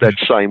that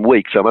same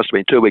week, so it must have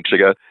been 2 weeks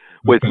ago,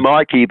 with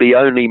Myki the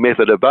only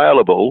method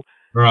available.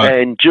 Right.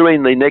 And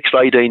during the next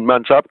 18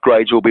 months,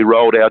 upgrades will be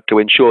rolled out to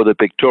ensure that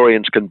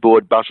Victorians can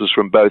board buses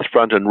from both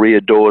front and rear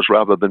doors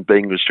rather than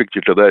being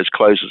restricted to those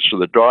closest to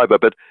the driver.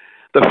 But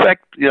the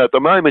fact, at the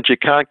moment you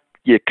can't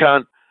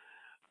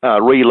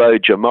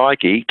reload your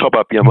Myki, top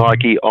up your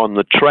Myki on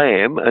the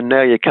tram, and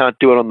now you can't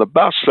do it on the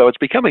bus. So it's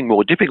becoming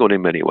more difficult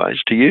in many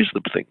ways to use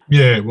the thing.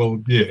 Yeah. Well,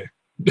 the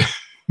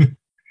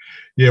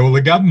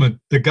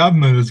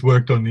government has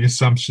worked on the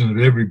assumption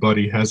that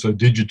everybody has a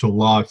digital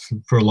life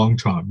for a long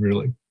time,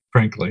 really,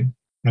 frankly.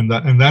 And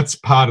that's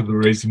part of the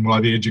reason why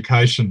the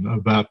education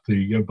about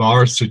the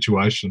virus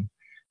situation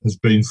has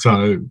been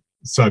so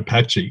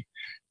patchy,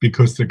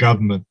 because the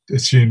government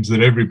assumes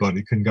that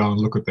everybody can go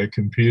and look at their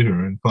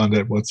computer and find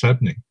out what's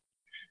happening.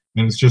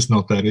 And it's just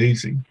not that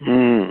easy.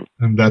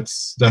 And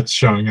that's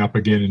showing up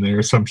again in their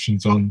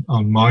assumptions on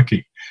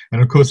Myki.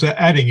 And of course, they're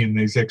adding in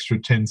these extra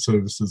 10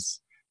 services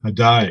a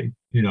day.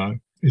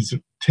 Is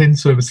it 10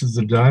 services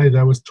a day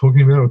they was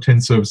talking about, or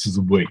 10 services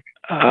a week?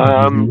 No,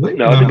 I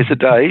think it's a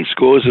day.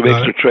 Scores of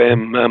extra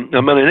tram.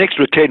 an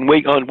extra 10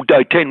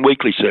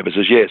 weekly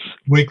services. Yes,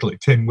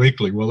 10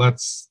 weekly. Well,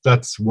 that's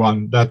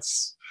one.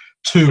 That's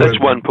two. That's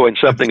 1 point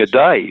something a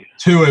day.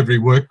 2 every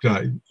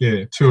workday.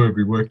 Yeah, 2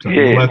 every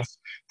workday. Yeah. Well,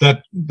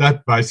 that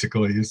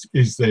basically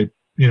is their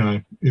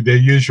their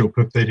usual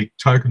pathetic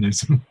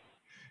tokenism.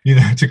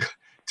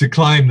 To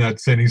claim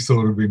that's any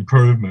sort of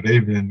improvement,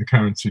 even in the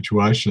current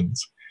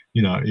situations,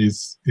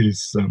 is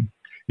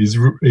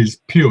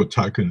pure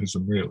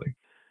tokenism, really.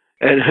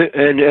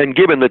 And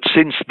given that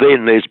since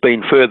then there's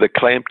been further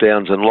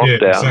clampdowns and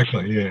lockdowns,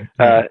 exactly,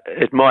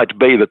 it might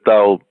be that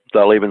they'll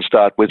even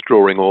start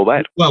withdrawing all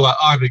that. Well,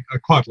 I think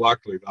quite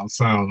likely they'll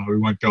say, "Oh no, we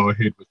won't go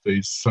ahead with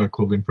these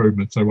so-called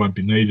improvements. They won't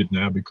be needed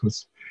now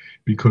because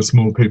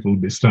more people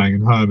will be staying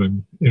at home,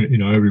 and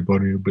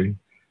everybody will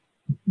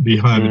be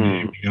home in the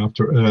evening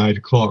after 8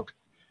 o'clock."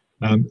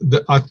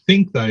 I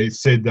think they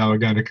said they were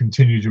going to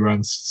continue to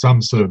run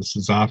some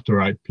services after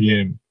 8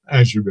 p.m,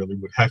 as you really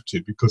would have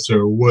to, because there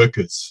are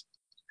workers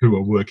who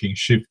are working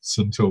shifts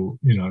until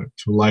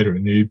till later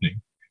in the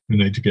evening who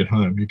need to get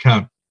home. You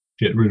can't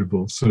get rid of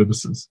all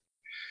services.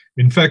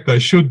 In fact, they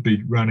should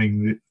be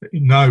running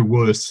no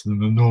worse than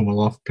the normal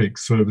off-peak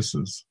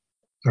services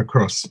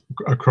across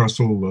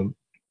all the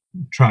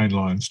train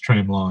lines,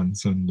 tram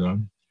lines,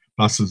 and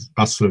bus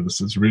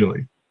services.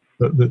 Really,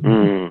 they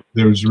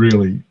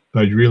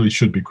really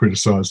should be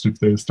criticised if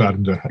they're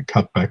starting to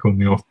cut back on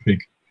the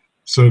off-peak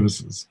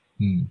services.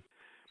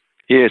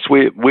 Yes,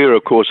 we're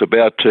of course the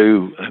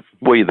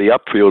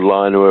Upfield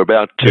line are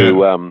about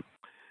to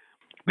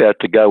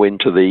go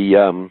into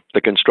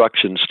the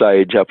construction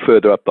stage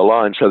further up the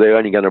line, so they're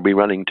only going to be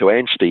running to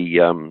Anstey.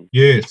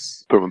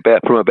 Yes, from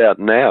about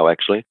now,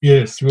 actually.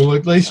 Yes, well,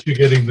 at least you're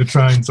getting the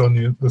trains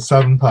on the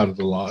southern part of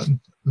the line.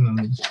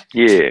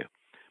 Yeah,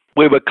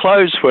 we were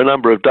closed for a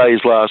number of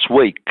days last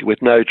week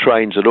with no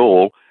trains at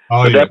all.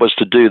 But that was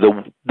to do the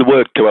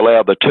work to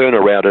allow the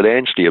turnaround at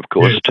Anstey, of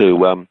course,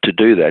 to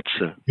do that.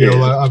 So,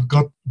 well, I've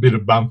got a bit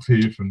of bump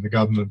here from the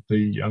government.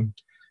 The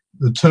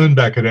turn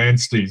back at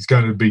Anstey is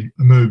going to be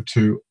moved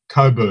to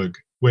Coburg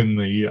when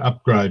the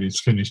upgrade is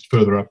finished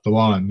further up the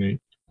line.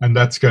 And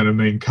that's going to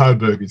mean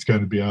Coburg is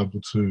going to be able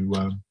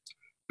to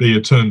be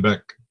a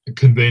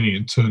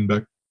convenient turn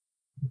back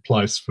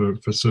place for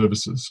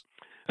services.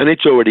 And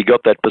it's already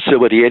got that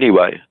facility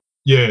anyway.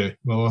 Yeah,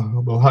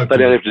 well, we'll hope they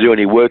don't have to do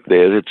any work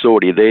there. It's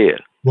already there.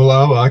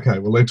 Well, okay.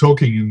 Well, they're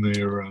talking in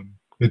their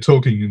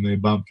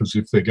bump as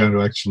if they're going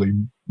to actually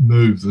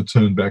move the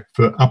turn back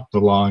up the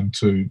line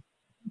to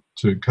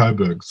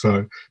Coburg.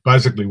 So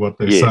basically, what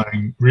they're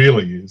saying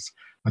really is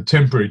a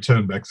temporary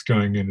turn back's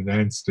going in at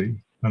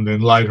Anstey, and then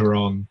later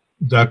on,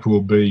 that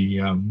will be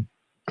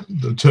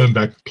the turn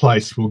back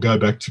place will go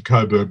back to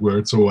Coburg where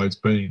it's always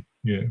been.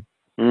 Yeah.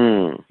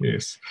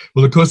 Yes.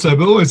 Well, of course,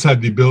 they've always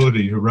had the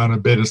ability to run a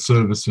better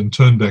service and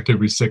turn back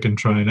every second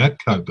train at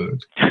Coburg.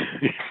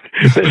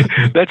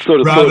 that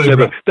sort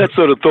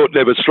of thought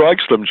never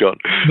strikes them, John.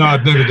 No,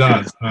 it never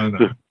does.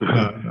 No.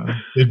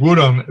 It would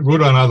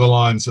on other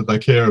lines that they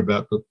care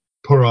about, but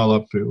poor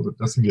old Upfield, it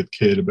doesn't get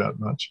cared about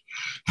much.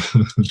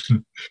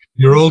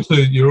 You're all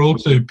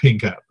too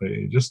pink out there.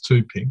 You're just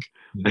too pink.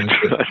 That's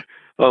right.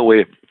 Oh,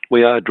 we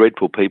are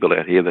dreadful people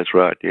out here. That's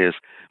right. Yes.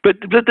 But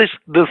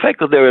the fact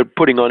that they're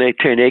putting on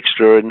 10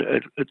 extra, and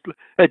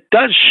it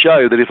does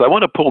show that if they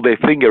want to pull their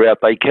finger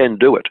out, they can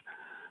do it.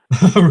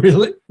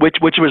 Really? Which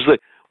was the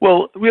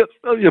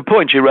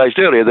point you raised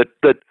earlier that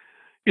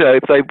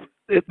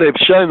if they've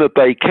shown that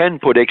they can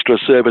put extra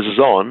services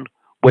on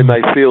when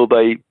they feel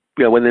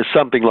when there's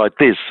something like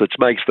this, which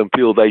makes them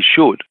feel they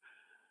should.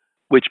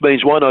 Which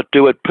means why not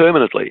do it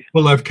permanently?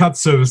 Well, they've cut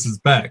services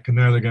back, and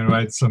now they're going to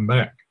add some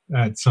back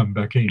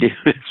in. Yes,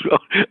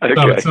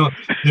 right. So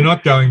they're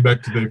not going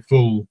back to their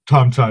full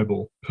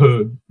timetable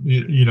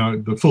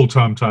the full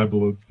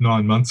timetable of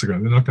 9 months ago.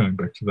 They're not going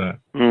back to that.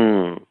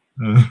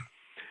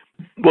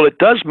 Well, it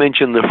does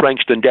mention the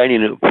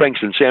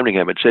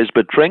Frankston-Sandringham, it says,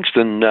 but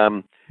Frankston,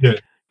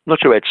 not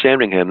sure about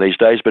Sandringham these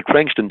days, but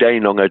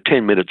Frankston-Dandenong are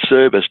 10-minute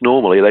service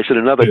normally. They said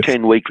another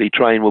 10 weekly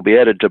train will be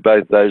added to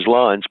both those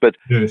lines. But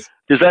does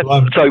that?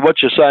 So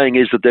what you're saying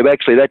is that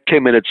that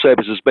 10-minute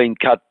service has been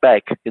cut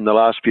back in the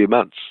last few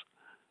months,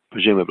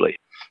 presumably.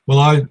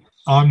 Well,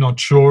 I'm not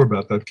sure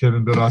about that,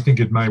 Kevin, but I think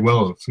it may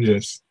well have.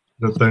 Yes,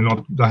 that they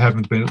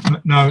haven't been.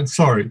 No,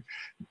 sorry,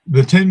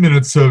 the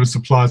 10-minute service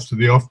applies to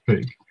the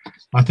off-peak.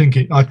 I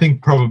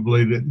think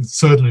probably that it's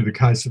certainly the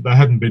case that they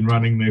haven't been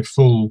running their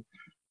full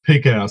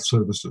peak hour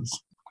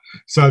services.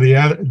 So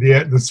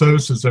the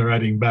services they're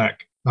adding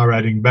back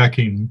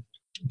in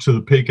to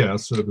the peak hour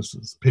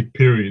services, peak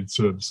period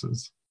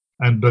services,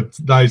 but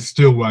they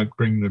still won't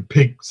bring the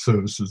peak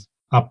services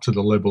up to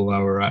the level they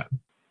were at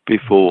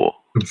before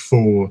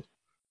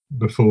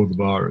the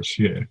virus.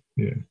 Yeah.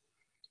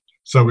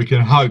 So we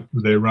can hope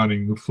they're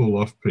running the full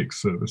off-peak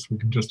service. We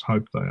can just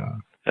hope they are.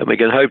 And we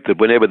can hope that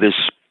whenever this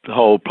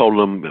whole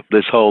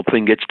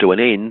thing gets to an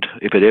end,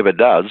 if it ever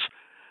does,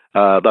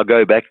 they'll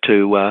go back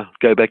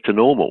to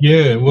normal.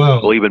 Yeah,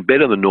 well, or even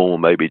better than normal,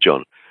 maybe,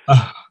 John.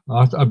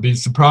 I'd be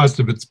surprised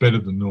if it's better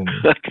than normal.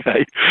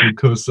 Okay.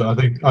 Because I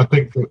think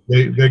that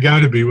they're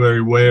going to be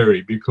very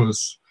wary,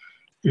 because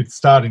it's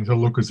starting to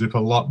look as if a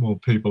lot more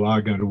people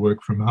are going to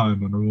work from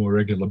home on a more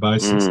regular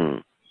basis.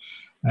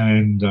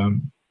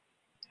 And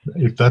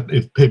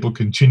if people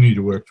continue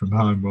to work from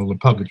home, well, the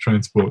public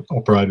transport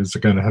operators are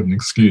going to have an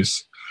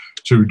excuse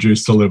to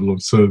reduce the level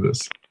of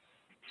service.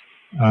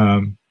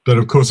 But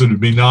of course, it would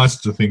be nice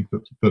to think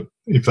that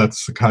if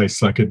that's the case,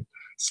 they could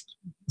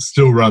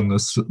still run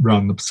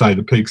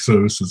the peak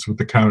services with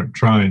the current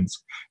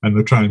trains, and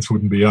the trains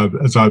wouldn't be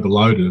as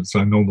overloaded as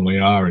they normally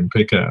are in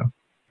peak hour.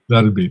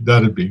 That'd be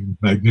a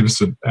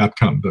magnificent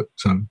outcome. But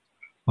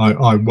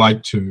I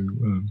wait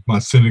to my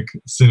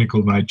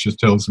cynical nature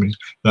tells me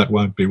that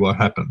won't be what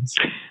happens.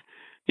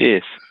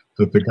 Yes.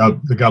 That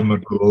the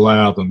government will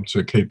allow them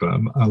to keep a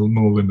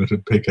more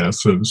limited peak hour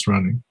service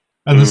running.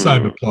 And the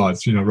same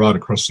applies, right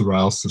across the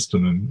rail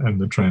system and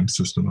the tram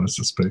system, I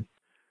suspect.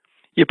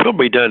 You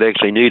probably don't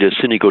actually need a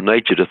cynical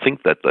nature to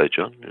think that, though,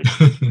 John.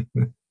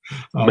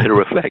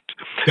 Matter of fact.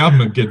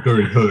 Government get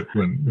very hurt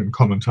when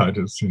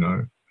commentators,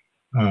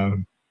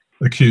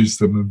 accuse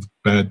them of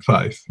bad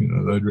faith.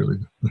 They'd really.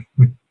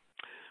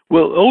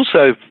 Well,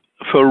 also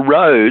for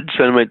roads,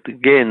 and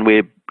again,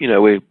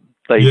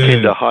 they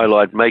tend to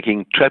highlight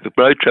making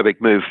road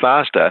traffic move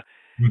faster.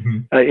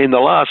 Mm-hmm. In the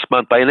last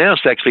month, they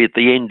announced actually at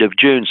the end of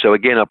June. So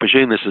again, I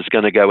presume this is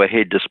going to go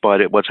ahead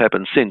despite what's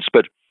happened since.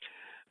 But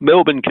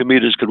Melbourne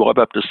commuters could wipe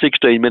up to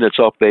 16 minutes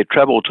off their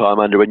travel time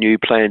under a new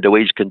plan to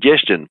ease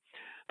congestion.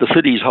 The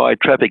city's high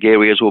traffic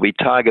areas will be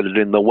targeted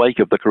in the wake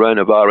of the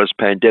coronavirus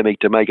pandemic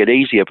to make it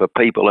easier for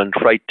people and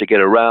freight to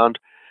get around.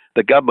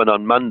 The government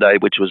on Monday,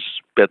 which was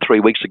about 3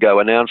 weeks ago,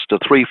 announced a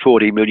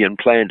 $340 million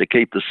plan to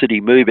keep the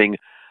city moving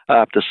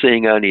after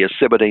seeing only a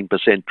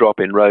 17% drop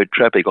in road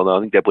traffic, although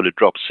I think that would have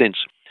dropped since.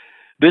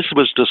 This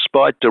was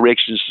despite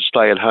directions to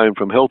stay at home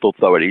from health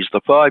authorities. The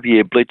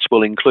 5-year blitz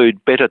will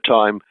include better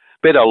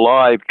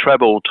live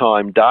travel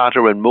time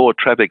data and more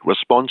traffic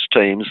response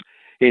teams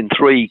in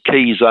 3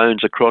 key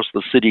zones across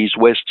the city's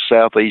west,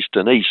 south, east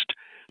and east.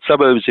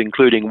 Suburbs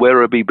including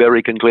Werribee,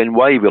 Berwick and Glen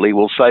Waverley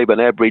will save an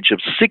average of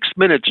 6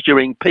 minutes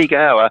during peak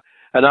hour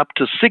and up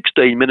to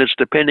 16 minutes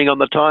depending on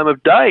the time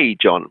of day,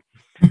 John.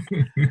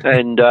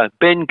 And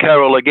Ben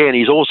Carroll, again,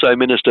 he's also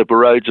Minister for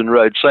Roads and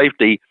Road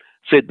Safety,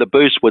 said the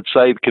boost would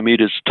save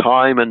commuters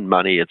time and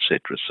money, etc.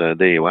 So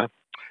there you are.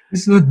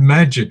 Isn't it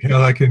magic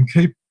how they can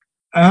keep,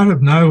 out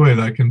of nowhere,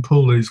 they can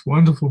pull these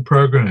wonderful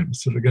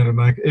programs that are going to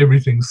make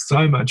everything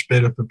so much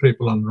better for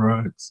people on the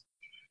roads.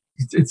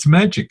 It's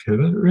magic,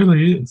 Kevin. It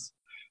really is.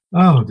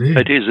 Oh, dear.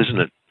 It is, isn't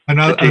it?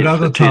 And at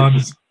other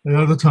times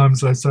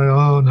they say,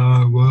 oh,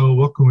 no, well,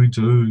 what can we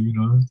do,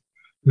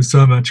 There's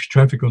so much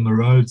traffic on the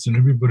roads and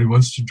everybody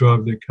wants to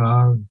drive their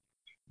car and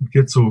it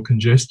gets all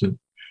congested.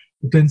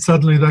 But then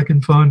suddenly they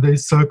can find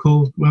these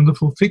so-called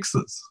wonderful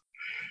fixes.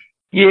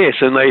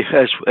 Yes, and they,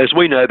 as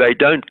we know,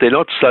 they're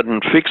not sudden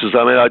fixes.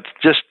 I mean,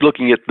 just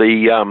looking at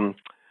the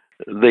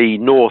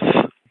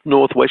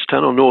northwest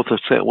tunnel, north of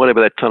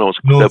whatever that tunnel is,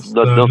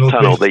 the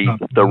tunnel,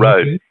 the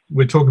road.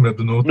 We're talking about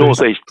the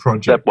northeast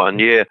project. That one,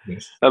 yeah.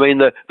 Yes. I mean,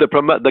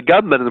 the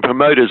government and the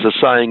promoters are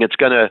saying it's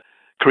going to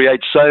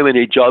create so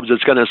many jobs,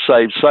 it's going to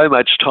save so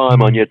much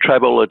time on your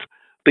travel.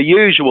 The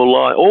usual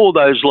line, all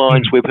those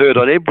lines we've heard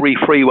on every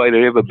freeway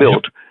they've ever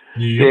built,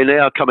 they're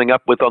now coming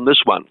up with on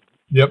this one.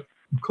 Yep,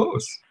 of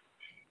course.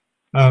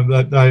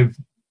 They've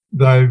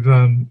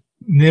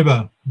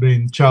never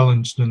been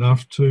challenged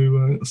enough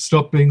to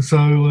stop being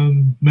so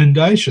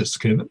mendacious,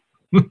 Kevin.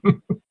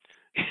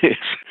 Yes.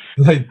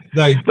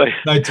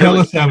 They tell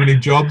us how many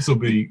jobs will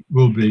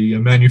be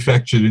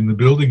manufactured in the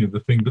building of the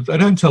thing, but they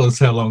don't tell us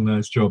how long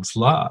those jobs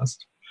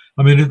last.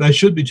 I mean, they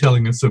should be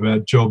telling us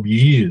about job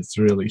years,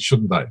 really,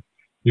 shouldn't they?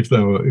 If they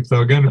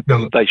were going to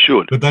tell it, they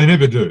should, but they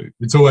never do.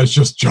 It's always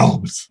just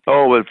jobs.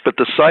 Oh, but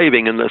the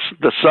saving and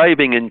the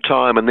saving in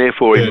time and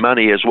therefore in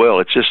money as well.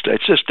 It's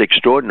just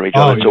extraordinary,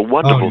 John. It's a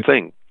wonderful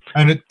thing.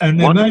 And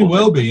there may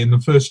well be in the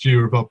first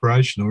year of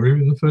operation, or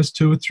even the first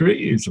 2 or 3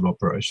 years of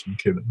operation,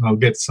 Kevin, they'll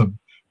get some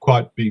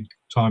quite big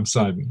time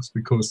savings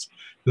because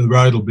the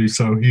road will be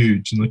so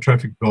huge and the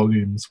traffic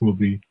volumes will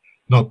be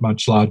not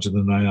much larger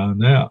than they are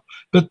now.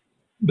 But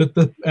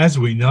as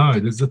we know,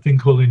 there's a thing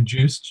called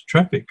induced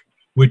traffic,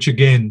 which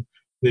again,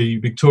 the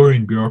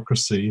Victorian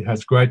bureaucracy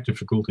has great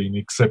difficulty in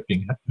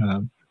accepting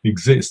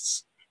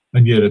exists,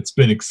 and yet it's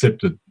been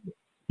accepted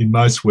in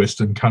most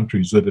Western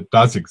countries that it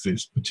does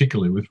exist,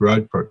 particularly with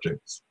road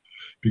projects.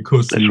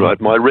 Because that's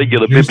right. My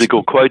regular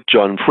biblical quote,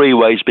 John: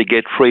 "Freeways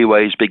beget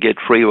freeways, beget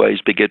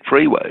freeways, beget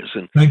freeways."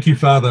 And thank you,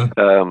 Father.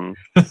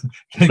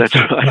 That's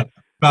right,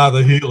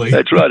 Father Healy.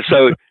 That's right.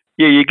 So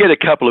yeah, you get a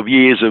couple of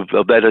years of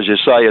that, as you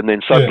say, and then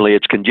suddenly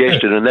it's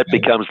congested, and that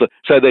becomes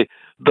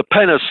the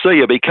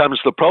panacea becomes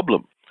the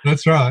problem.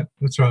 That's right.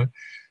 That's right.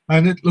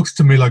 And it looks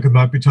to me like it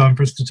might be time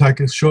for us to take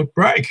a short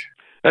break.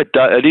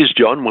 It is,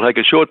 John. We'll take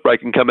a short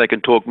break and come back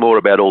and talk more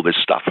about all this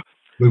stuff.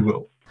 We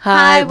will.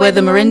 Hi, we're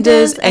the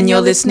Marindas, and you're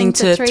listening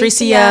to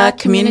 3CR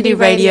Community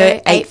Radio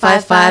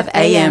 855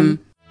 AM.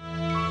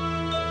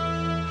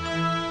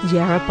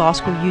 Yarra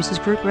Bicycle Users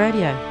Group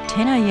Radio,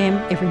 10 a.m.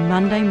 every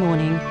Monday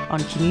morning on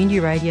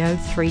Community Radio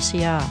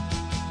 3CR.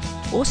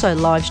 Also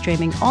live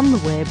streaming on the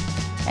web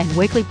and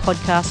weekly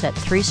podcasts at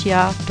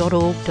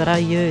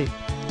 3cr.org.au.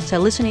 So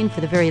listen in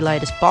for the very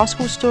latest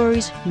bicycle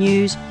stories,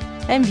 news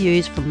and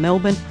views from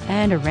Melbourne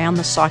and around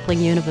the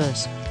cycling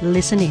universe.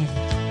 Listen in.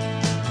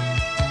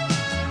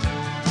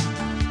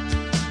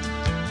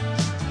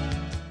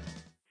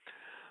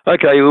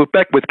 Okay, we're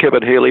back with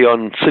Kevin Healy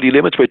on City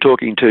Limits. We're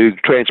talking to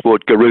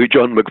Transport Guru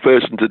John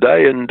McPherson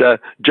today. And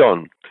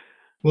John.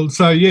 Well,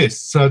 so yes,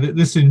 so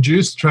this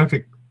induced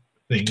traffic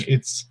thing,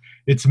 it's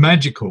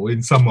magical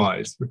in some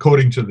ways,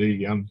 according to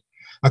the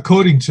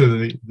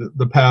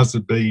powers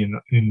that be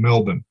in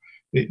Melbourne.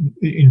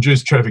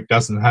 Induced traffic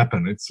doesn't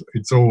happen.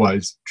 It's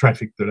always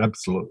traffic that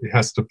absolutely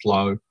has to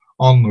flow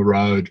on the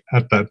road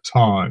at that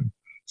time.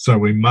 So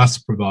we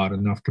must provide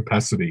enough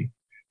capacity,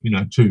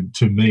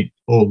 to meet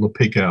all the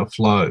peak hour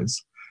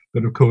flows.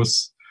 But of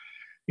course,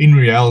 in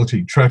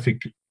reality,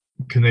 traffic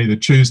can either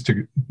choose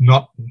to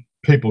not,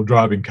 people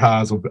driving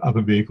cars or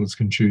other vehicles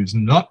can choose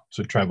not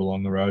to travel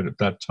on the road at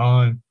that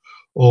time,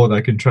 or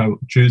they can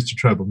choose to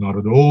travel not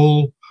at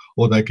all,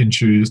 or they can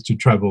choose to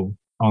travel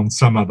on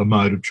some other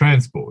mode of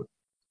transport.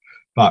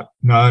 But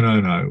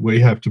no, we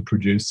have to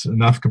produce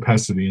enough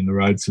capacity in the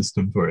road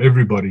system for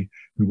everybody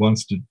who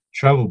wants to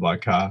travel by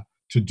car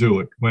to do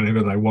it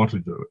whenever they want to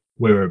do it,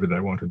 wherever they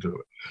want to do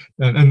it.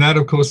 And that,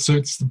 of course,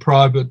 suits the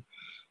private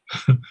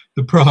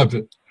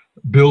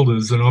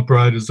builders and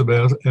operators of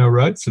our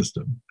road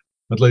system.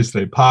 At least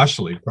they're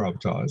partially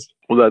privatised.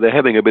 Although they're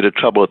having a bit of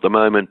trouble at the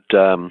moment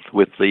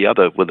with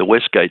the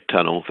Westgate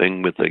Tunnel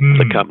thing, with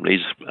the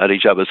companies at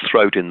each other's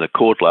throat in the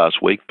court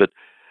last week,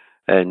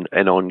 and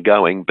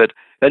ongoing. But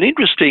an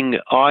interesting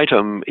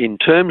item in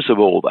terms of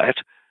all that,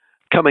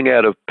 coming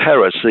out of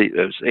Paris,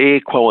 the Air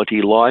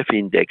Quality Life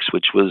Index,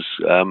 which was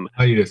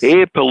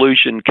air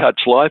pollution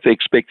cuts life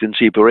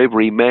expectancy for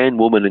every man,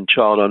 woman and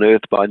child on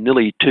Earth by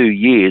nearly 2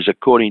 years,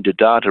 according to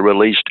data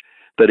released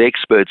that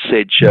experts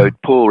said showed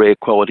poor air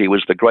quality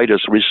was the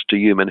greatest risk to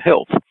human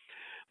health.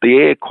 The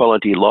Air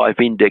Quality Life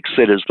Index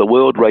said as the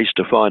world raced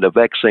to find a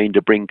vaccine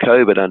to bring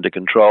COVID under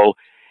control,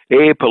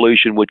 air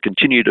pollution would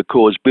continue to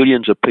cause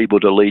billions of people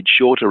to lead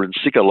shorter and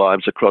sicker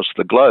lives across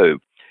the globe.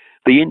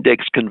 The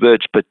index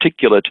converts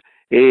particulate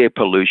air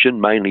pollution,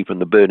 mainly from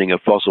the burning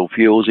of fossil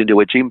fuels, into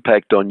its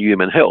impact on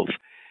human health.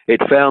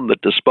 It found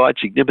that despite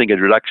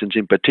significant reductions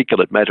in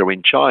particulate matter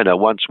in China,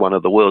 once one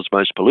of the world's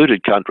most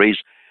polluted countries,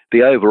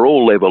 the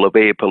overall level of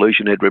air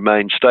pollution had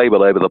remained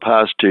stable over the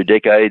past 2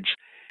 decades.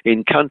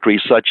 In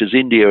countries such as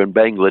India and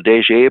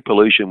Bangladesh, air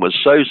pollution was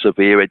so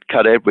severe it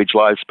cut average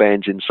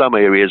lifespans in some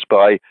areas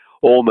by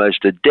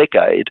almost a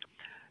decade.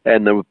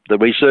 And the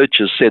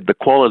researchers said the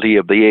quality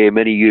of the air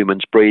many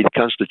humans breathe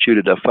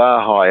constituted a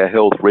far higher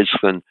health risk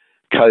than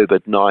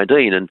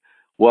COVID-19. And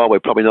while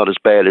we're probably not as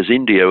bad as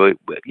India,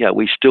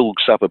 we still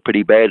suffer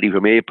pretty badly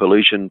from air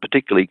pollution,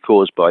 particularly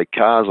caused by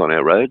cars on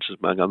our roads,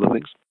 among other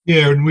things.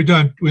 Yeah, and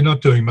we're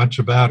not doing much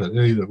about it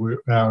either.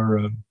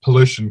 Our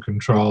pollution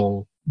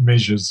control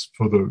measures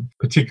for the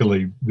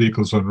particularly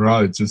vehicles on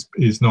roads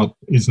is not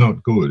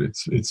good.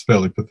 It's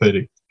fairly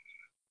pathetic.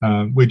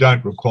 We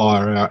don't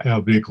require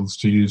our vehicles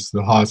to use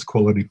the highest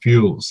quality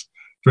fuels.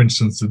 For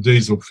instance, the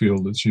diesel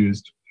fuel that's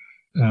used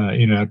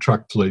in our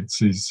truck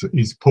fleets is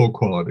poor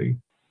quality.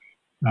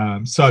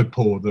 So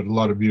poor that a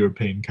lot of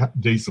European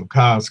diesel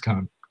cars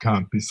can't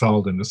be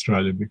sold in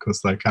Australia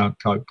because they can't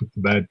cope with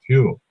the bad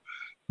fuel.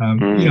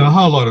 A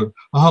whole lot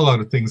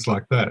of things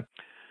like that.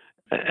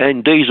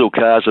 And diesel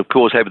cars, of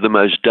course, have the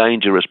most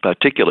dangerous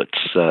particulates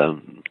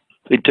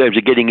in terms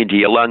of getting into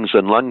your lungs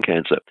and lung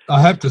cancer.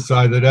 I have to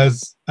say that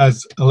as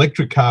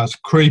electric cars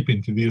creep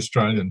into the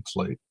Australian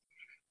fleet,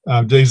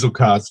 diesel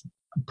cars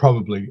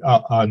probably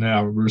are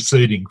now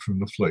receding from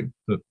the fleet.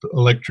 That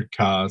electric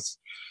cars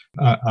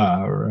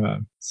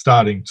are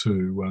starting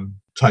to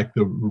take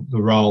the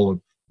role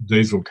of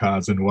diesel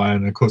cars in a way.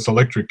 And of course,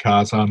 electric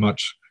cars are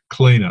much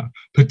cleaner,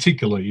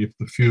 particularly if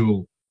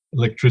the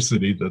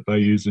electricity that they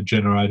use are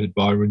generated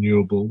by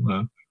renewable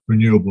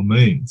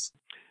means.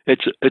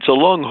 It's a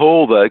long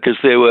haul though, because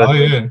there were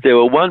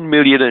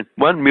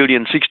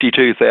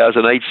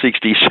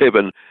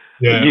 1,062,867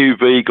 new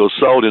vehicles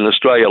sold in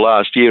Australia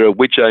last year, of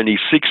which only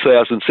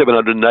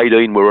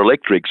 6,718 were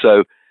electric.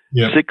 So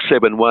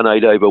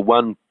 6718 over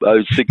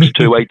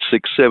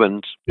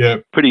 1062867,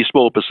 pretty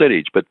small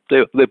percentage, but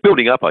they're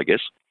building up, I guess.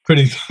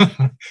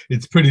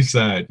 It's pretty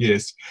sad,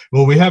 yes.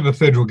 Well, we have a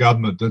federal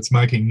government that's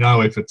making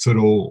no efforts at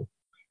all.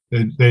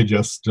 They're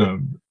just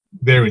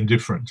they're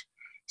indifferent.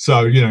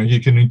 So you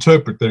can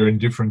interpret their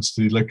indifference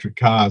to electric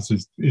cars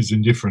as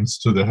indifference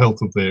to the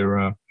health of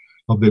their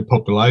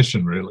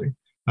population, really.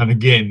 And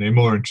again, they're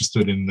more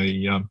interested in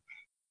the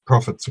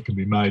profits that can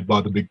be made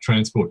by the big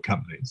transport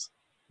companies,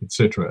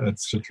 etc.,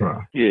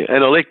 etc. Yeah,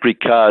 and electric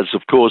cars,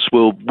 of course,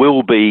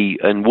 will be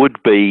and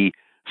would be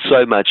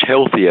so much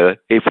healthier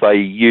if they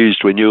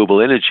used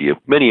renewable energy.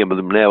 Many of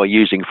them now are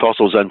using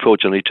fossils,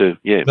 unfortunately, too.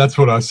 Yeah, that's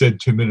what I said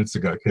 2 minutes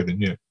ago, Kevin.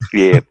 Yeah.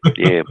 Yeah.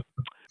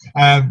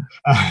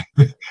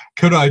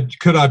 Could I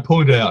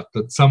point out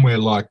that somewhere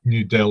like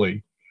New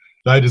Delhi,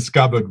 they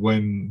discovered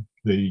when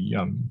the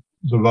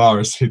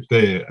virus hit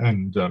there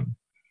and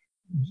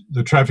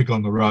the traffic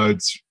on the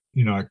roads,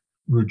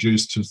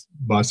 reduced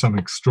by some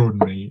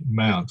extraordinary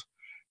amount,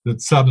 that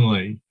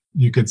suddenly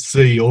you could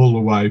see all the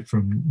way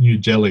from New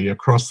Delhi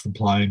across the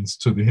plains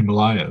to the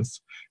Himalayas,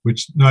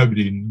 which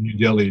nobody in New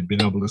Delhi had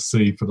been able to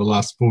see for the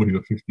last 40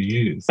 or 50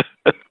 years.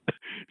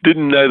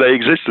 Didn't know they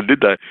existed,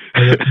 did they?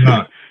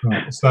 No.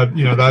 So,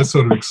 those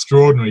sort of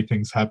extraordinary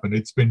things happen.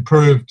 It's been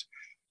proved,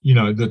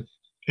 that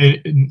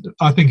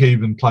I think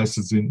even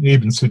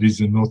cities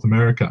in North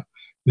America,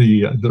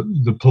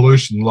 the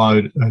pollution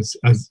load has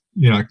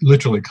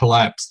literally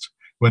collapsed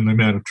when the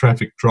amount of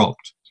traffic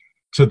dropped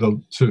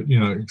to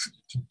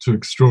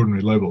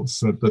extraordinary levels,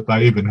 so that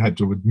they even had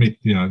to admit,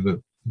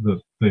 that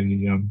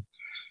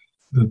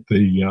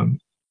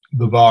the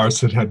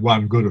virus had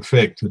one good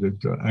effect. It had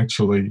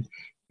actually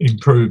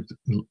improved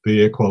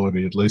the air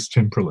quality, at least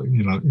temporarily,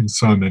 in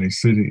so many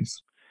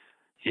cities.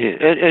 Yeah,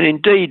 and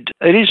indeed,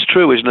 it is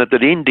true, isn't it,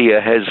 that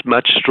India has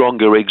much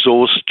stronger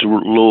exhaust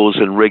laws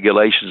and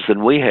regulations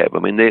than we have. I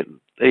mean, their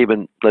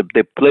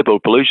level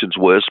of pollution's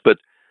worse, but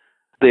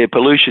their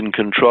pollution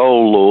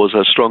control laws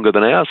are stronger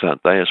than ours,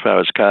 aren't they, as far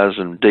as cars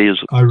and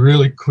diesel? I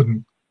really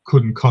couldn't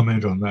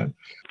comment on that.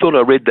 Thought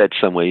I read that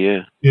somewhere,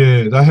 yeah.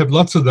 Yeah, they have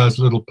lots of those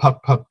little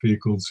putt-putt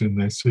vehicles in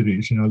their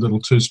cities,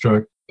 little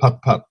two-stroke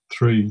putt-putt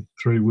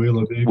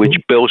three-wheeler vehicles. Which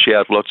belch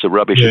out lots of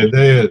rubbish.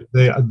 Yeah,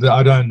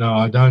 I don't know.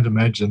 I don't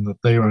imagine that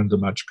they're under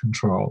much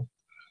control.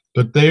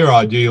 But they're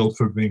ideal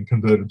for being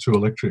converted to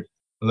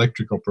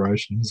electric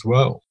operation as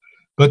well.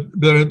 But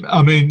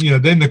I mean,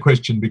 then the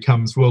question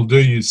becomes, well,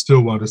 do you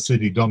still want a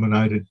city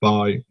dominated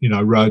by,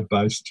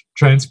 road-based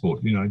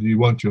transport? Do you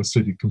want your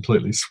city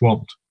completely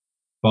swamped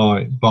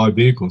by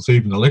vehicles,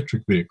 even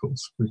electric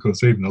vehicles?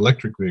 Because even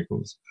electric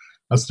vehicles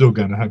are still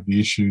going to have the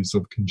issues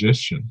of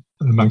congestion,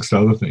 amongst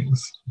other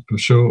things, for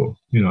sure.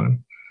 And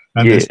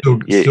they're still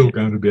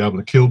going to be able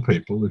to kill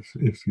people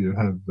if you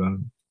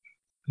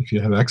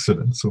have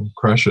accidents or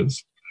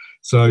crashes.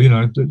 So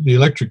the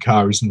electric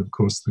car isn't, of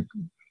course,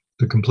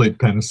 the complete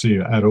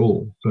panacea at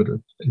all, but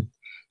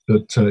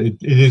it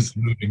is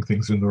moving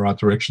things in the right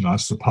direction, I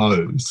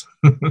suppose.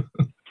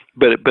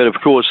 But of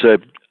course,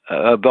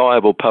 a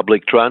viable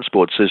public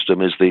transport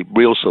system is the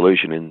real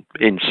solution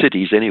in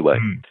cities anyway.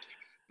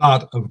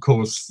 But of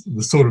course,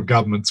 the sort of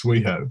governments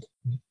we have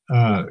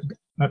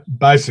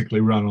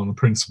basically run on the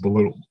principle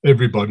that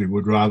everybody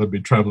would rather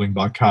be travelling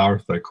by car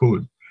if they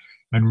could,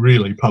 and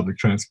really public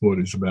transport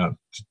is about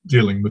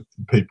dealing with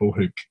people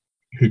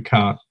who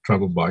can't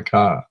travel by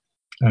car.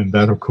 And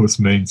that, of course,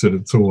 means that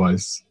it's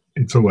always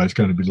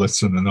going to be less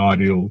than an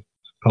ideal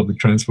public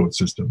transport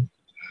system.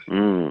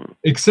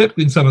 Except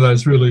in some of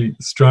those really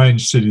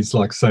strange cities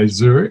like, say,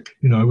 Zurich,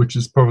 which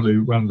is probably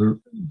one of the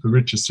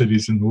richest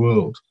cities in the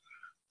world.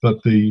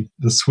 But the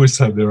Swiss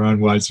have their own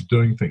ways of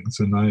doing things,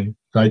 and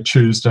they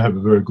choose to have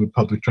a very good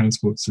public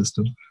transport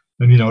system.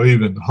 And,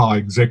 even high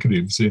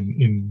executives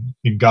in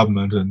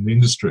government and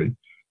industry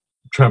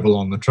travel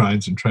on the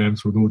trains and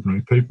trams with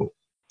ordinary people.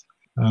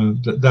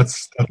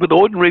 That's with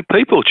ordinary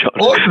people, John.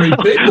 Ordinary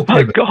people.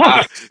 Oh,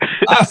 God.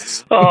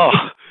 Us. Oh,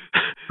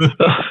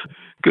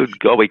 good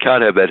God, we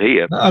can't have that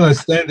here. No, they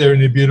stand there in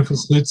their beautiful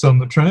suits on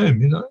the tram,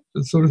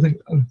 that sort of thing.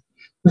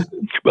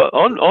 But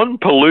on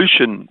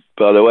pollution,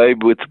 by the way,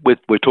 with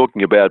we're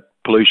talking about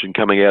pollution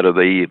coming out of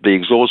the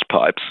exhaust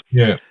pipes.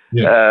 Yeah.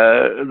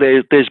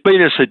 There's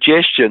been a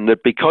suggestion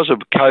that because of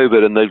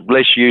COVID and the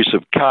less use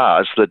of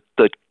cars,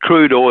 that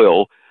crude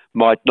oil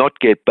might not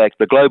get back,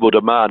 the global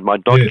demand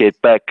might not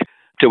get back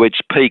to its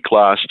peak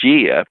last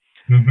year.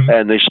 Mm-hmm.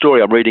 And the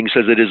story I'm reading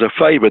says it is a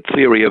favourite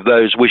theory of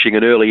those wishing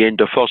an early end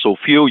to fossil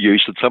fuel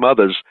use and some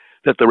others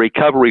that the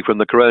recovery from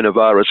the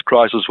coronavirus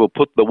crisis will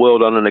put the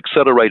world on an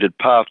accelerated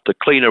path to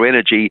cleaner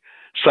energy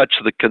such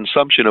that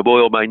consumption of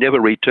oil may never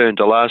return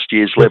to last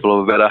year's level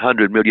of about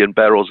 100 million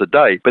barrels a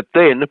day. But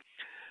then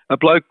a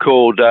bloke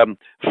called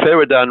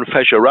Feridun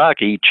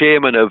Fasharaki,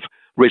 chairman of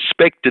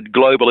respected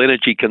global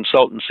energy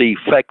consultancy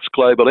Facts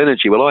Global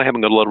Energy. Well, I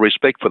haven't got a lot of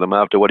respect for them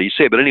after what he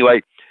said. But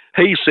anyway,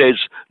 he says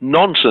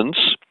nonsense.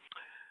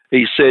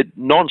 He said,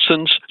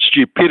 nonsense,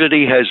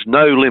 stupidity has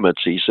no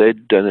limits, he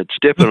said, and it's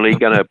definitely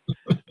going to,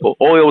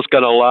 oil's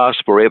going to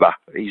last forever.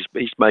 He's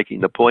making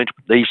the point.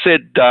 He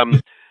said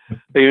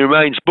he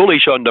remains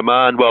bullish on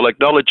demand while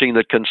acknowledging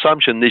that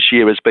consumption this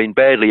year has been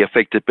badly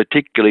affected,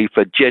 particularly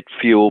for jet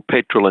fuel,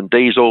 petrol and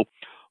diesel.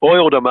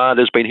 Oil demand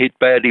has been hit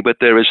badly, but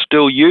there is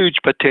still huge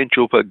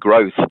potential for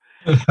growth.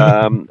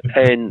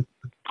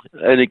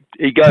 And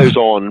he goes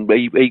on.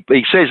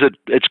 He says that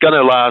it's going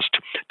to last.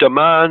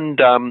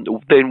 Demand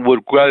then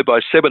would grow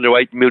by 7 to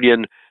 8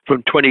 million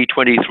from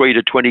 2023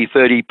 to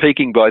 2030,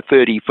 peaking by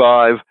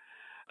 35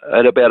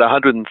 at about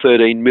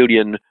 113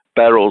 million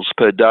barrels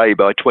per day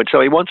by 20.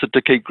 So he wants it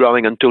to keep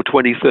growing until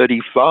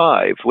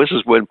 2035. This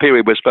is when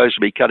period we're supposed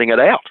to be cutting it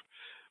out.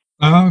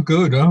 Oh,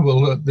 good. Oh,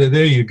 well,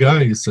 there you go,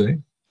 you see.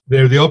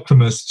 They're the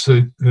optimists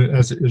who,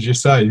 as you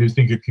say, who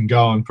think it can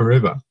go on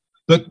forever.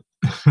 But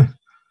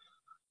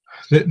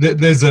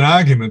there's an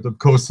argument, of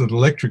course, that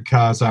electric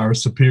cars are a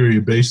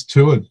superior beast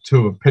to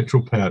a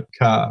petrol-powered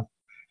car,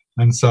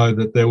 and so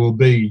that there will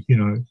be,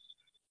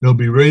 there'll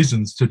be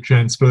reasons to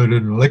transfer to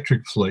an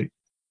electric fleet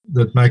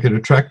that make it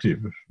attractive,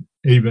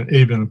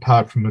 even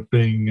apart from it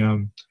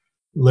being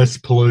less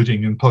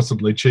polluting and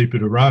possibly cheaper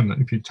to run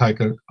if you take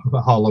a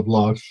whole of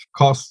life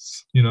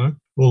costs,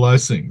 all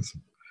those things.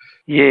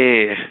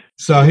 Yeah.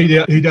 So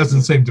he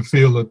doesn't seem to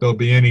feel that there'll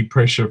be any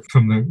pressure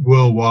from the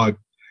worldwide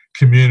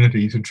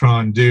community to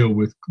try and deal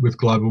with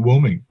global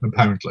warming,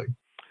 apparently.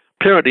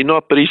 Apparently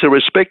not, but he's a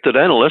respected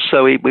analyst,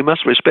 so we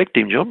must respect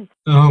him, John.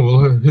 Oh,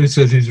 well, who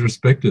says he's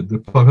respected? The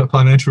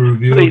Financial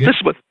Review?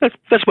 That's what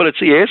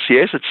it's, yes,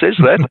 it says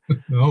that.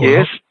 Oh,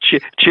 yes,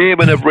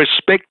 chairman of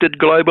respected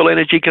global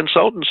energy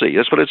consultancy.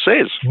 That's what it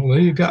says. Well, there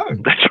you go.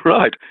 That's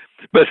right.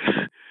 But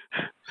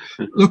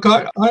look,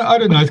 I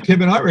don't know,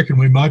 Kevin, I reckon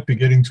we might be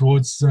getting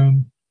towards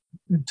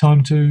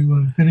time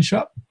to finish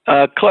up.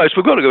 Close.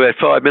 We've got to go about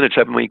 5 minutes,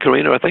 haven't we,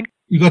 Karina, I think?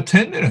 You've got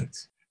 10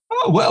 minutes.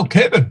 Oh, well,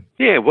 Kevin.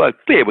 Yeah, we've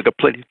got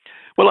plenty.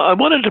 Well, I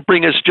wanted to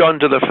bring us, John,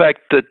 to the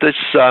fact that this,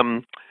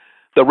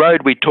 the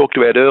road we talked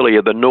about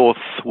earlier, the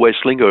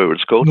Northwest Link, or whatever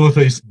it's called.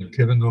 Northeast,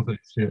 Kevin,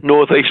 Northeast, yeah.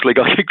 Northeast Link,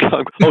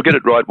 I'll get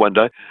it right one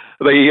day.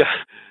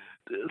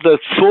 The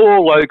 4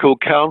 local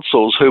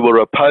councils who were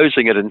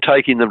opposing it and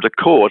taking them to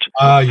court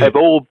have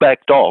all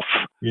backed off.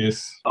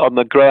 Yes. On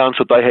the grounds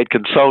that they had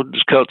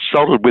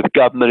consulted with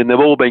government, and they've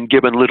all been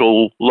given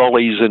little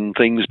lollies and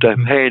things to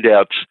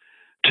handouts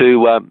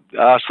to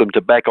ask them to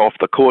back off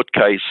the court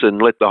case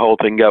and let the whole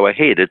thing go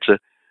ahead. It's a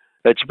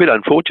bit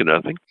unfortunate,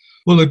 I think.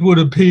 Well, it would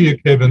appear,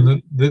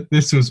 Kevin, that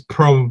this was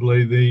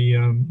probably the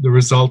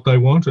result they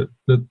wanted.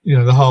 That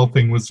the whole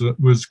thing was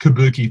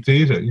kabuki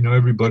theatre.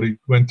 Everybody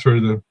went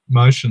through the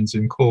motions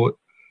in court,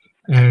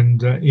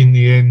 and in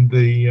the end,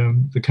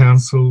 the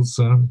councils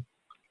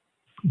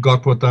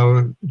got what they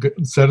were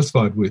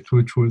satisfied with,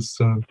 which was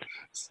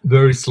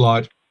very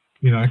slight,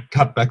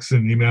 cutbacks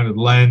in the amount of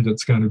land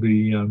that's going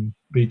to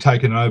be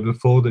taken over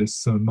for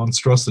this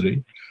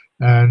monstrosity,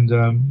 and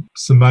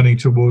some money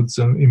towards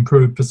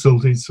improved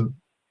facilities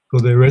for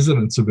their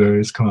residents of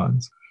various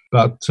kinds.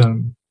 But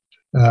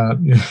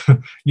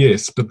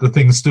yes, but the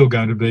thing's still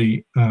going to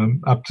be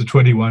up to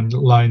 21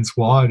 lanes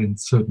wide in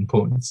certain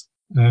points,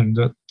 and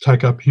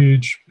take up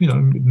huge,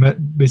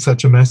 be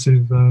such a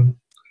massive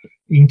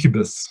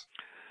incubus.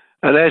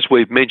 And as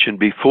we've mentioned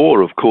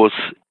before, of course,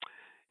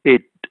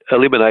 it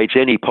eliminates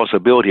any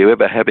possibility of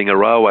ever having a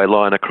railway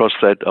line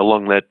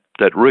along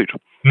that route.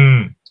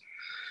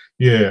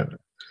 Yeah.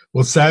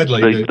 Well,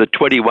 sadly, the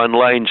 21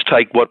 lanes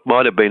take what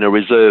might have been a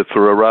reserve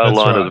for a rail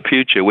line of the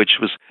future, which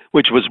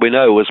was we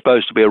know was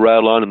supposed to be a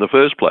rail line in the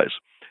first place.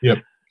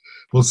 Yep.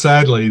 Well,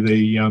 sadly,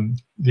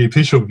 the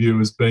official view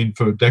has been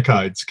for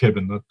decades,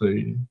 Kevin, that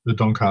the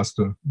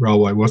Doncaster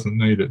Railway wasn't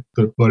needed.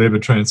 That whatever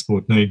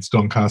transport needs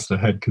Doncaster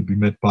had could be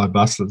met by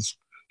buses,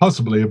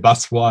 possibly a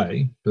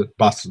busway, but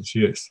buses,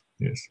 yes.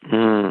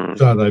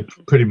 So they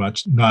pretty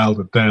much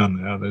nailed it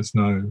down now. There's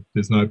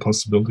no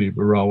possibility of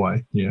a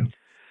railway. Yeah.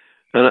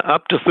 And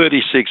up to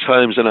 36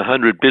 homes and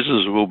 100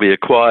 businesses will be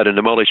acquired and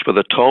demolished for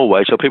the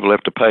tollway, so people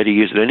have to pay to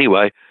use it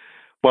anyway.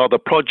 While the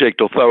project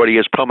authority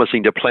is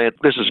promising to plant,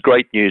 this is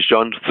great news,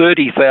 John,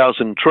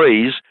 30,000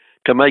 trees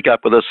to make up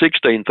for the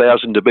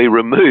 16,000 to be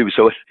removed.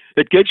 So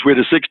it gets rid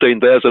of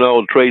 16,000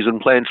 old trees and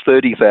plants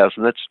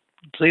 30,000. That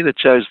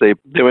shows they're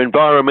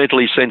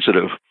environmentally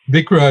sensitive.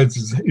 Vic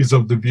Roads is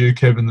of the view,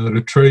 Kevin, that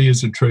a tree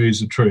is a tree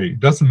is a tree. It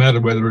doesn't matter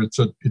whether it's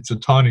a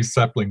tiny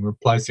sapling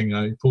replacing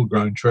a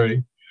full-grown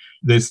tree.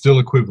 They're still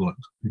equivalent,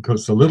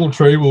 because a little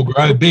tree will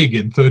grow big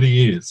in 30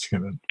 years,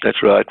 Kevin.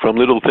 That's right. From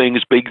little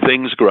things, big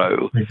things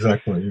grow.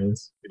 Exactly,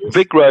 yes.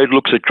 Vic Road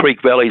looks at creek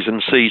valleys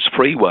and sees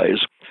freeways.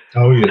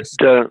 Oh, yes.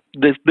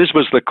 This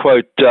was the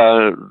quote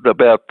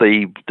about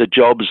the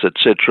jobs,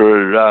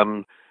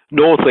 etc.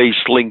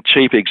 Northeast Link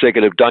Chief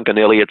Executive Duncan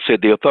Elliott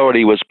said the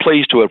authority was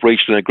pleased to have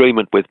reached an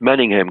agreement with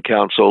Manningham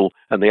Council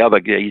and the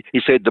other.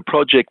 He said the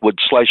project would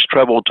slash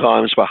travel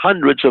times for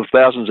hundreds of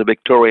thousands of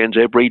Victorians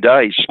every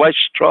day.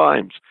 Slash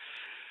times.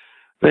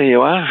 There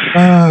you are.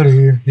 Oh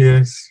dear,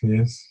 yes.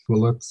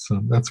 Well,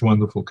 that's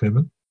wonderful,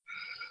 Kevin.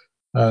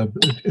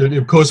 It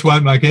of course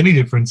won't make any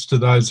difference to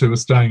those who are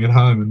staying at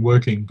home and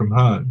working from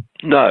home.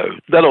 No,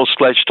 that'll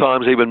slash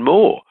times even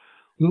more.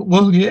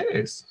 Well,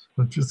 yes,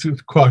 which is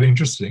quite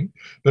interesting.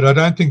 But I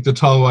don't think the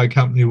tollway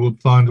company will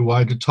find a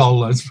way to toll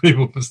those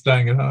people for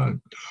staying at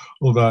home,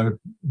 although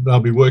they'll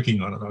be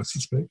working on it, I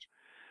suspect.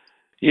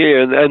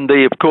 Yeah, and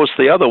of course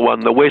the other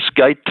one, the West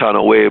Gate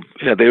Tunnel, where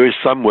there is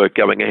some work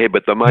going ahead,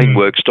 but the main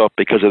work stopped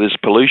because of this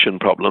pollution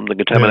problem, the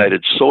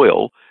contaminated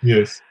soil.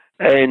 Yes.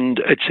 And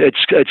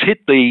it's hit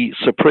the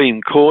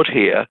Supreme Court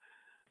here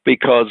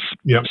because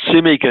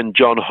CIMIC and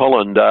John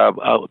Holland,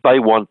 they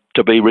want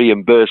to be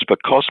reimbursed for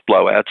cost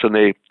blowouts, and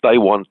they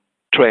want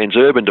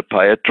Transurban to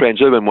pay it.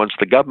 Transurban wants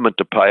the government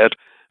to pay it,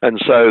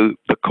 and so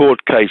the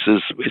court case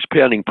is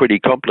sounding pretty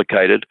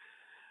complicated.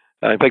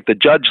 In fact, the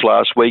judge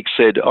last week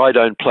said, "I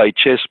don't play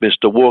chess,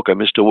 Mr. Walker."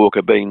 Mr.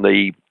 Walker being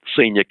the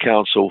senior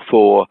counsel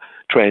for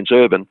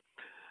Transurban.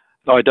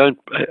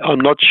 I'm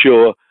not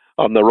sure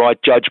I'm the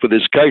right judge for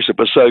this case. It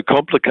was so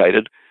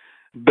complicated,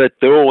 but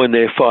they're all in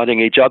there fighting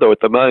each other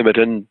at the moment.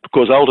 And of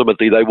course,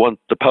 ultimately, they want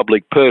the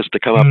public purse to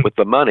come up with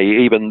the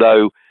money, even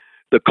though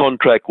the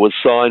contract was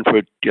signed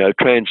for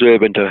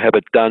Transurban to have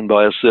it done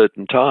by a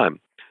certain time.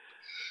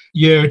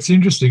 Yeah, it's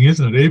interesting,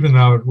 isn't it? Even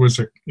though it was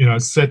a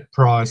set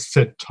price,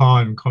 set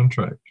time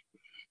contract,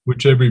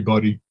 which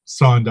everybody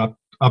signed up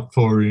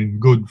for in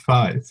good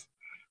faith,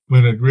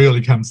 when it really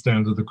comes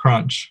down to the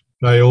crunch,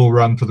 they all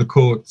run for the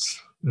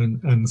courts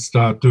and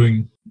start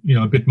doing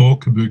a bit more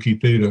kabuki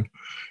theatre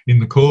in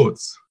the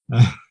courts.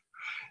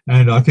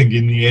 And I think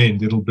in the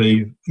end it will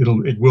be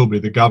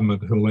the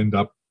government who'll end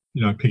up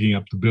picking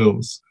up the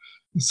bills,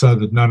 so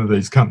that none of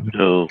these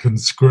companies can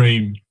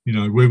scream,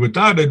 we were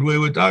dudded.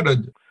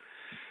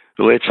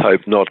 Well, let's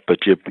hope not,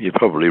 but you're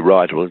probably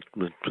right. We'll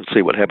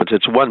see what happens.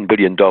 It's $1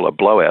 billion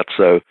blowout,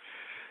 so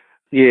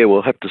Yeah,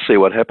 we'll have to see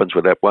what happens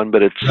with that one,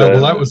 but it's...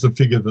 well, that was a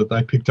figure that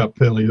they picked up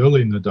fairly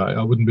early in the day.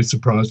 I wouldn't be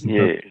surprised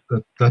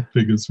if that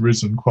figure's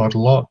risen quite a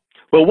lot.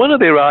 Well, one of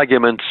their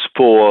arguments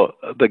for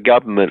the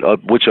government,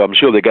 which I'm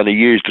sure they're going to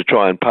use to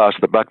try and pass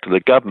the buck to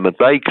the government,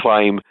 they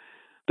claim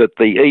that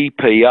the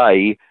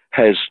EPA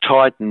has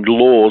tightened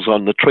laws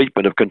on the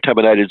treatment of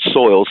contaminated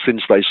soil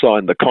since they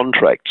signed the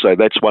contract. So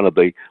that's one of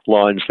the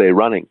lines they're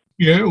running.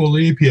 Yeah, well,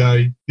 the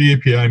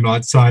EPA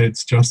might say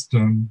it's just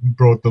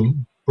brought the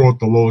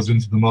laws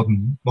into the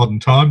modern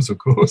times, of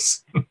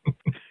course.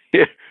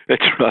 Yeah,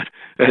 that's right.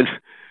 And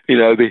you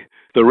know,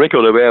 the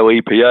record of our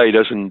EPA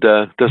doesn't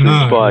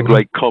inspire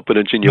great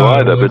confidence in you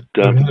either. Well,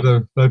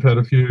 but they've had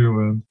a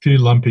few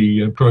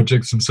lumpy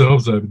projects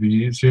themselves over the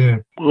years. Yeah.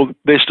 Well,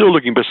 they're still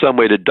looking for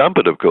somewhere to dump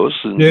it, of course,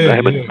 and they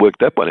haven't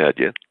worked that one out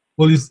yet.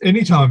 Well,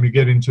 any time you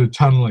get into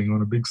tunnelling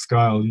on a big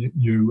scale,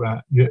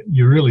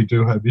 you really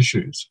do have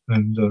issues.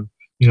 And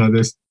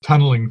there's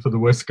tunnelling for the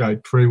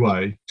Westgate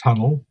Freeway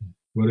tunnel,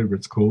 whatever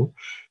it's called.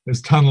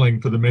 There's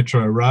tunnelling for the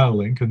Metro Rail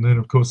link, and then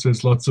of course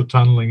there's lots of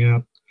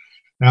tunnelling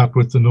out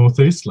with the North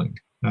East link.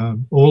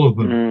 All of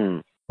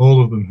them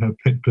have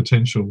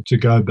potential to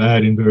go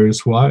bad in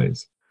various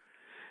ways.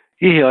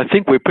 Yeah, I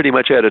think we're pretty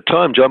much out of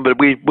time, John, but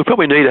we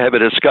probably need to have a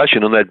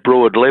discussion on that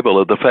broad level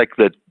of the fact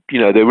that,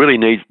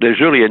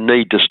 there's really a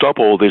need to stop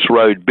all this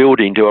road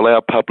building to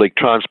allow public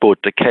transport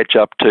to catch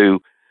up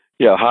to,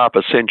 half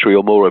a century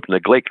or more of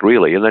neglect,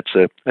 really, and that's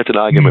an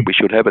argument we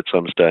should have at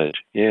some stage.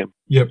 Yeah.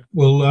 Yep.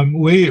 Well,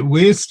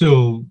 we're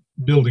still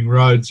building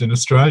roads in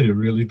Australia,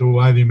 really, the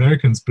way the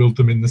Americans built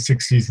them in the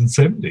 60s and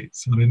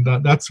 70s. I mean,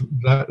 that's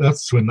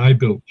when they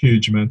built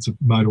huge amounts of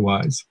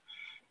motorways.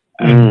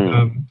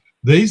 And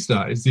these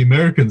days, the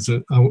Americans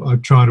are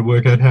trying to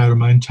work out how to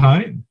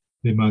maintain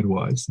their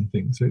motorways and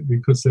things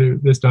because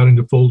they're starting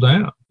to fall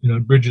down.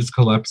 Bridges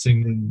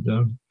collapsing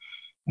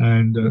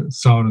and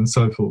so on and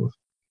so forth.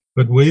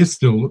 But we're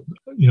still,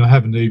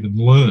 haven't even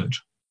learned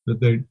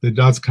that there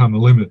does come a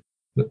limit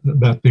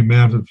about the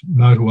amount of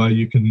motorway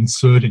you can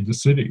insert into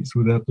cities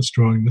without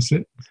destroying the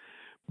cities.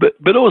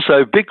 But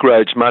also, big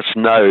roads must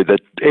know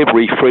that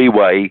every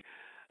freeway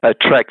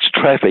attracts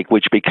traffic,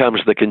 which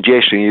becomes the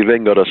congestion you've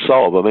then got to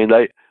solve. I mean,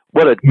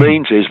 what it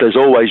means is there's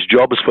always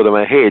jobs for them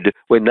ahead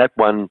when that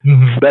one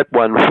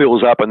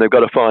fills up and they've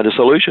got to find a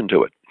solution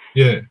to it.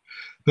 Yeah,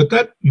 but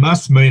that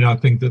must mean, I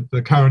think, that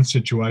the current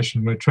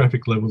situation where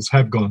traffic levels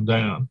have gone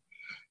down,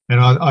 and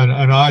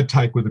I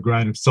take with a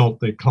grain of salt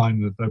their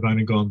claim that they've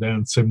only gone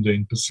down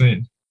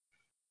 17%,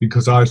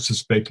 because I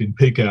suspect in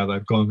peak hour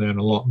they've gone down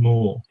a lot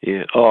more.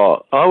 Yeah,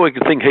 I would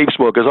think heaps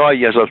more, because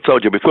as I've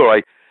told you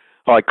before,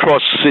 I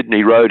cross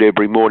Sydney Road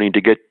every morning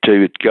to go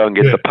and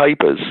get the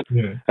papers,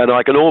 and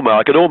I can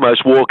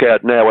almost walk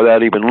out now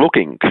without even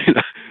looking.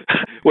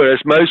 Whereas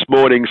most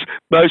mornings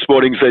there's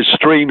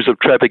streams of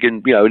traffic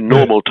in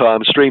normal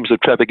times, streams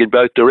of traffic in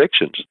both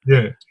directions.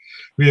 Yeah.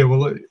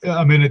 Well,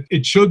 I mean,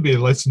 it should be a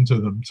lesson to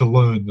them to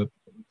learn that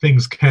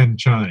things can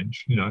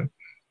change.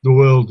 The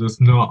world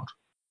does not,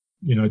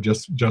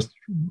 just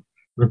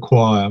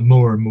require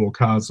more and more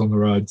cars on the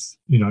roads,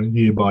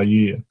 year by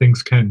year.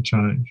 Things can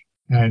change.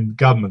 And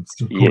governments,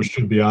 of course,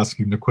 should be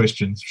asking the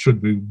questions,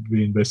 should we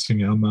be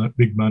investing our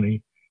big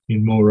money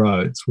in more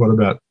roads? What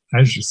about,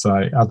 as you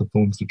say, other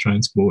forms of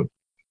transport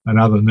and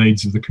other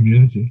needs of the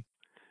community?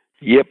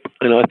 Yep,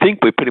 and I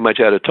think we're pretty much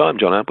out of time,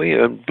 John, aren't we?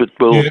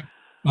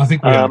 I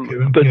think we are,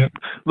 Kevin. But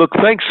look,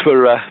 thanks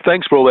for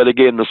all that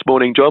again this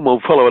morning, John.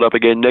 We'll follow it up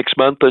again next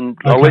month, and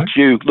I'll let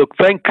you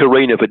thank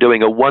Karina for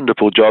doing a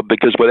wonderful job,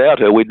 because without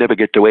her, we'd never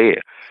get to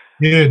air.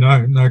 Yeah,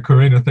 no,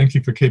 Karina, thank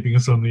you for keeping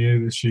us on the air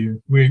this year.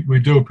 We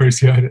do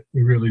appreciate it.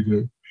 We really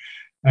do.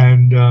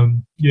 And,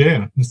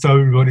 so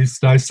everybody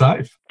stay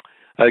safe.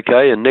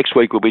 Okay, and next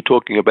week we'll be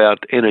talking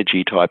about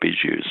energy-type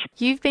issues.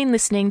 You've been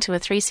listening to a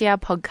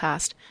 3CR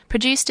podcast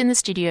produced in the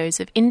studios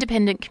of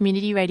independent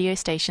community radio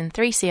station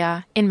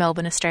 3CR in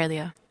Melbourne,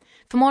 Australia.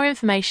 For more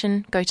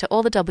information, go to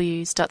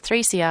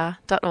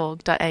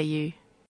allthews.3cr.org.au.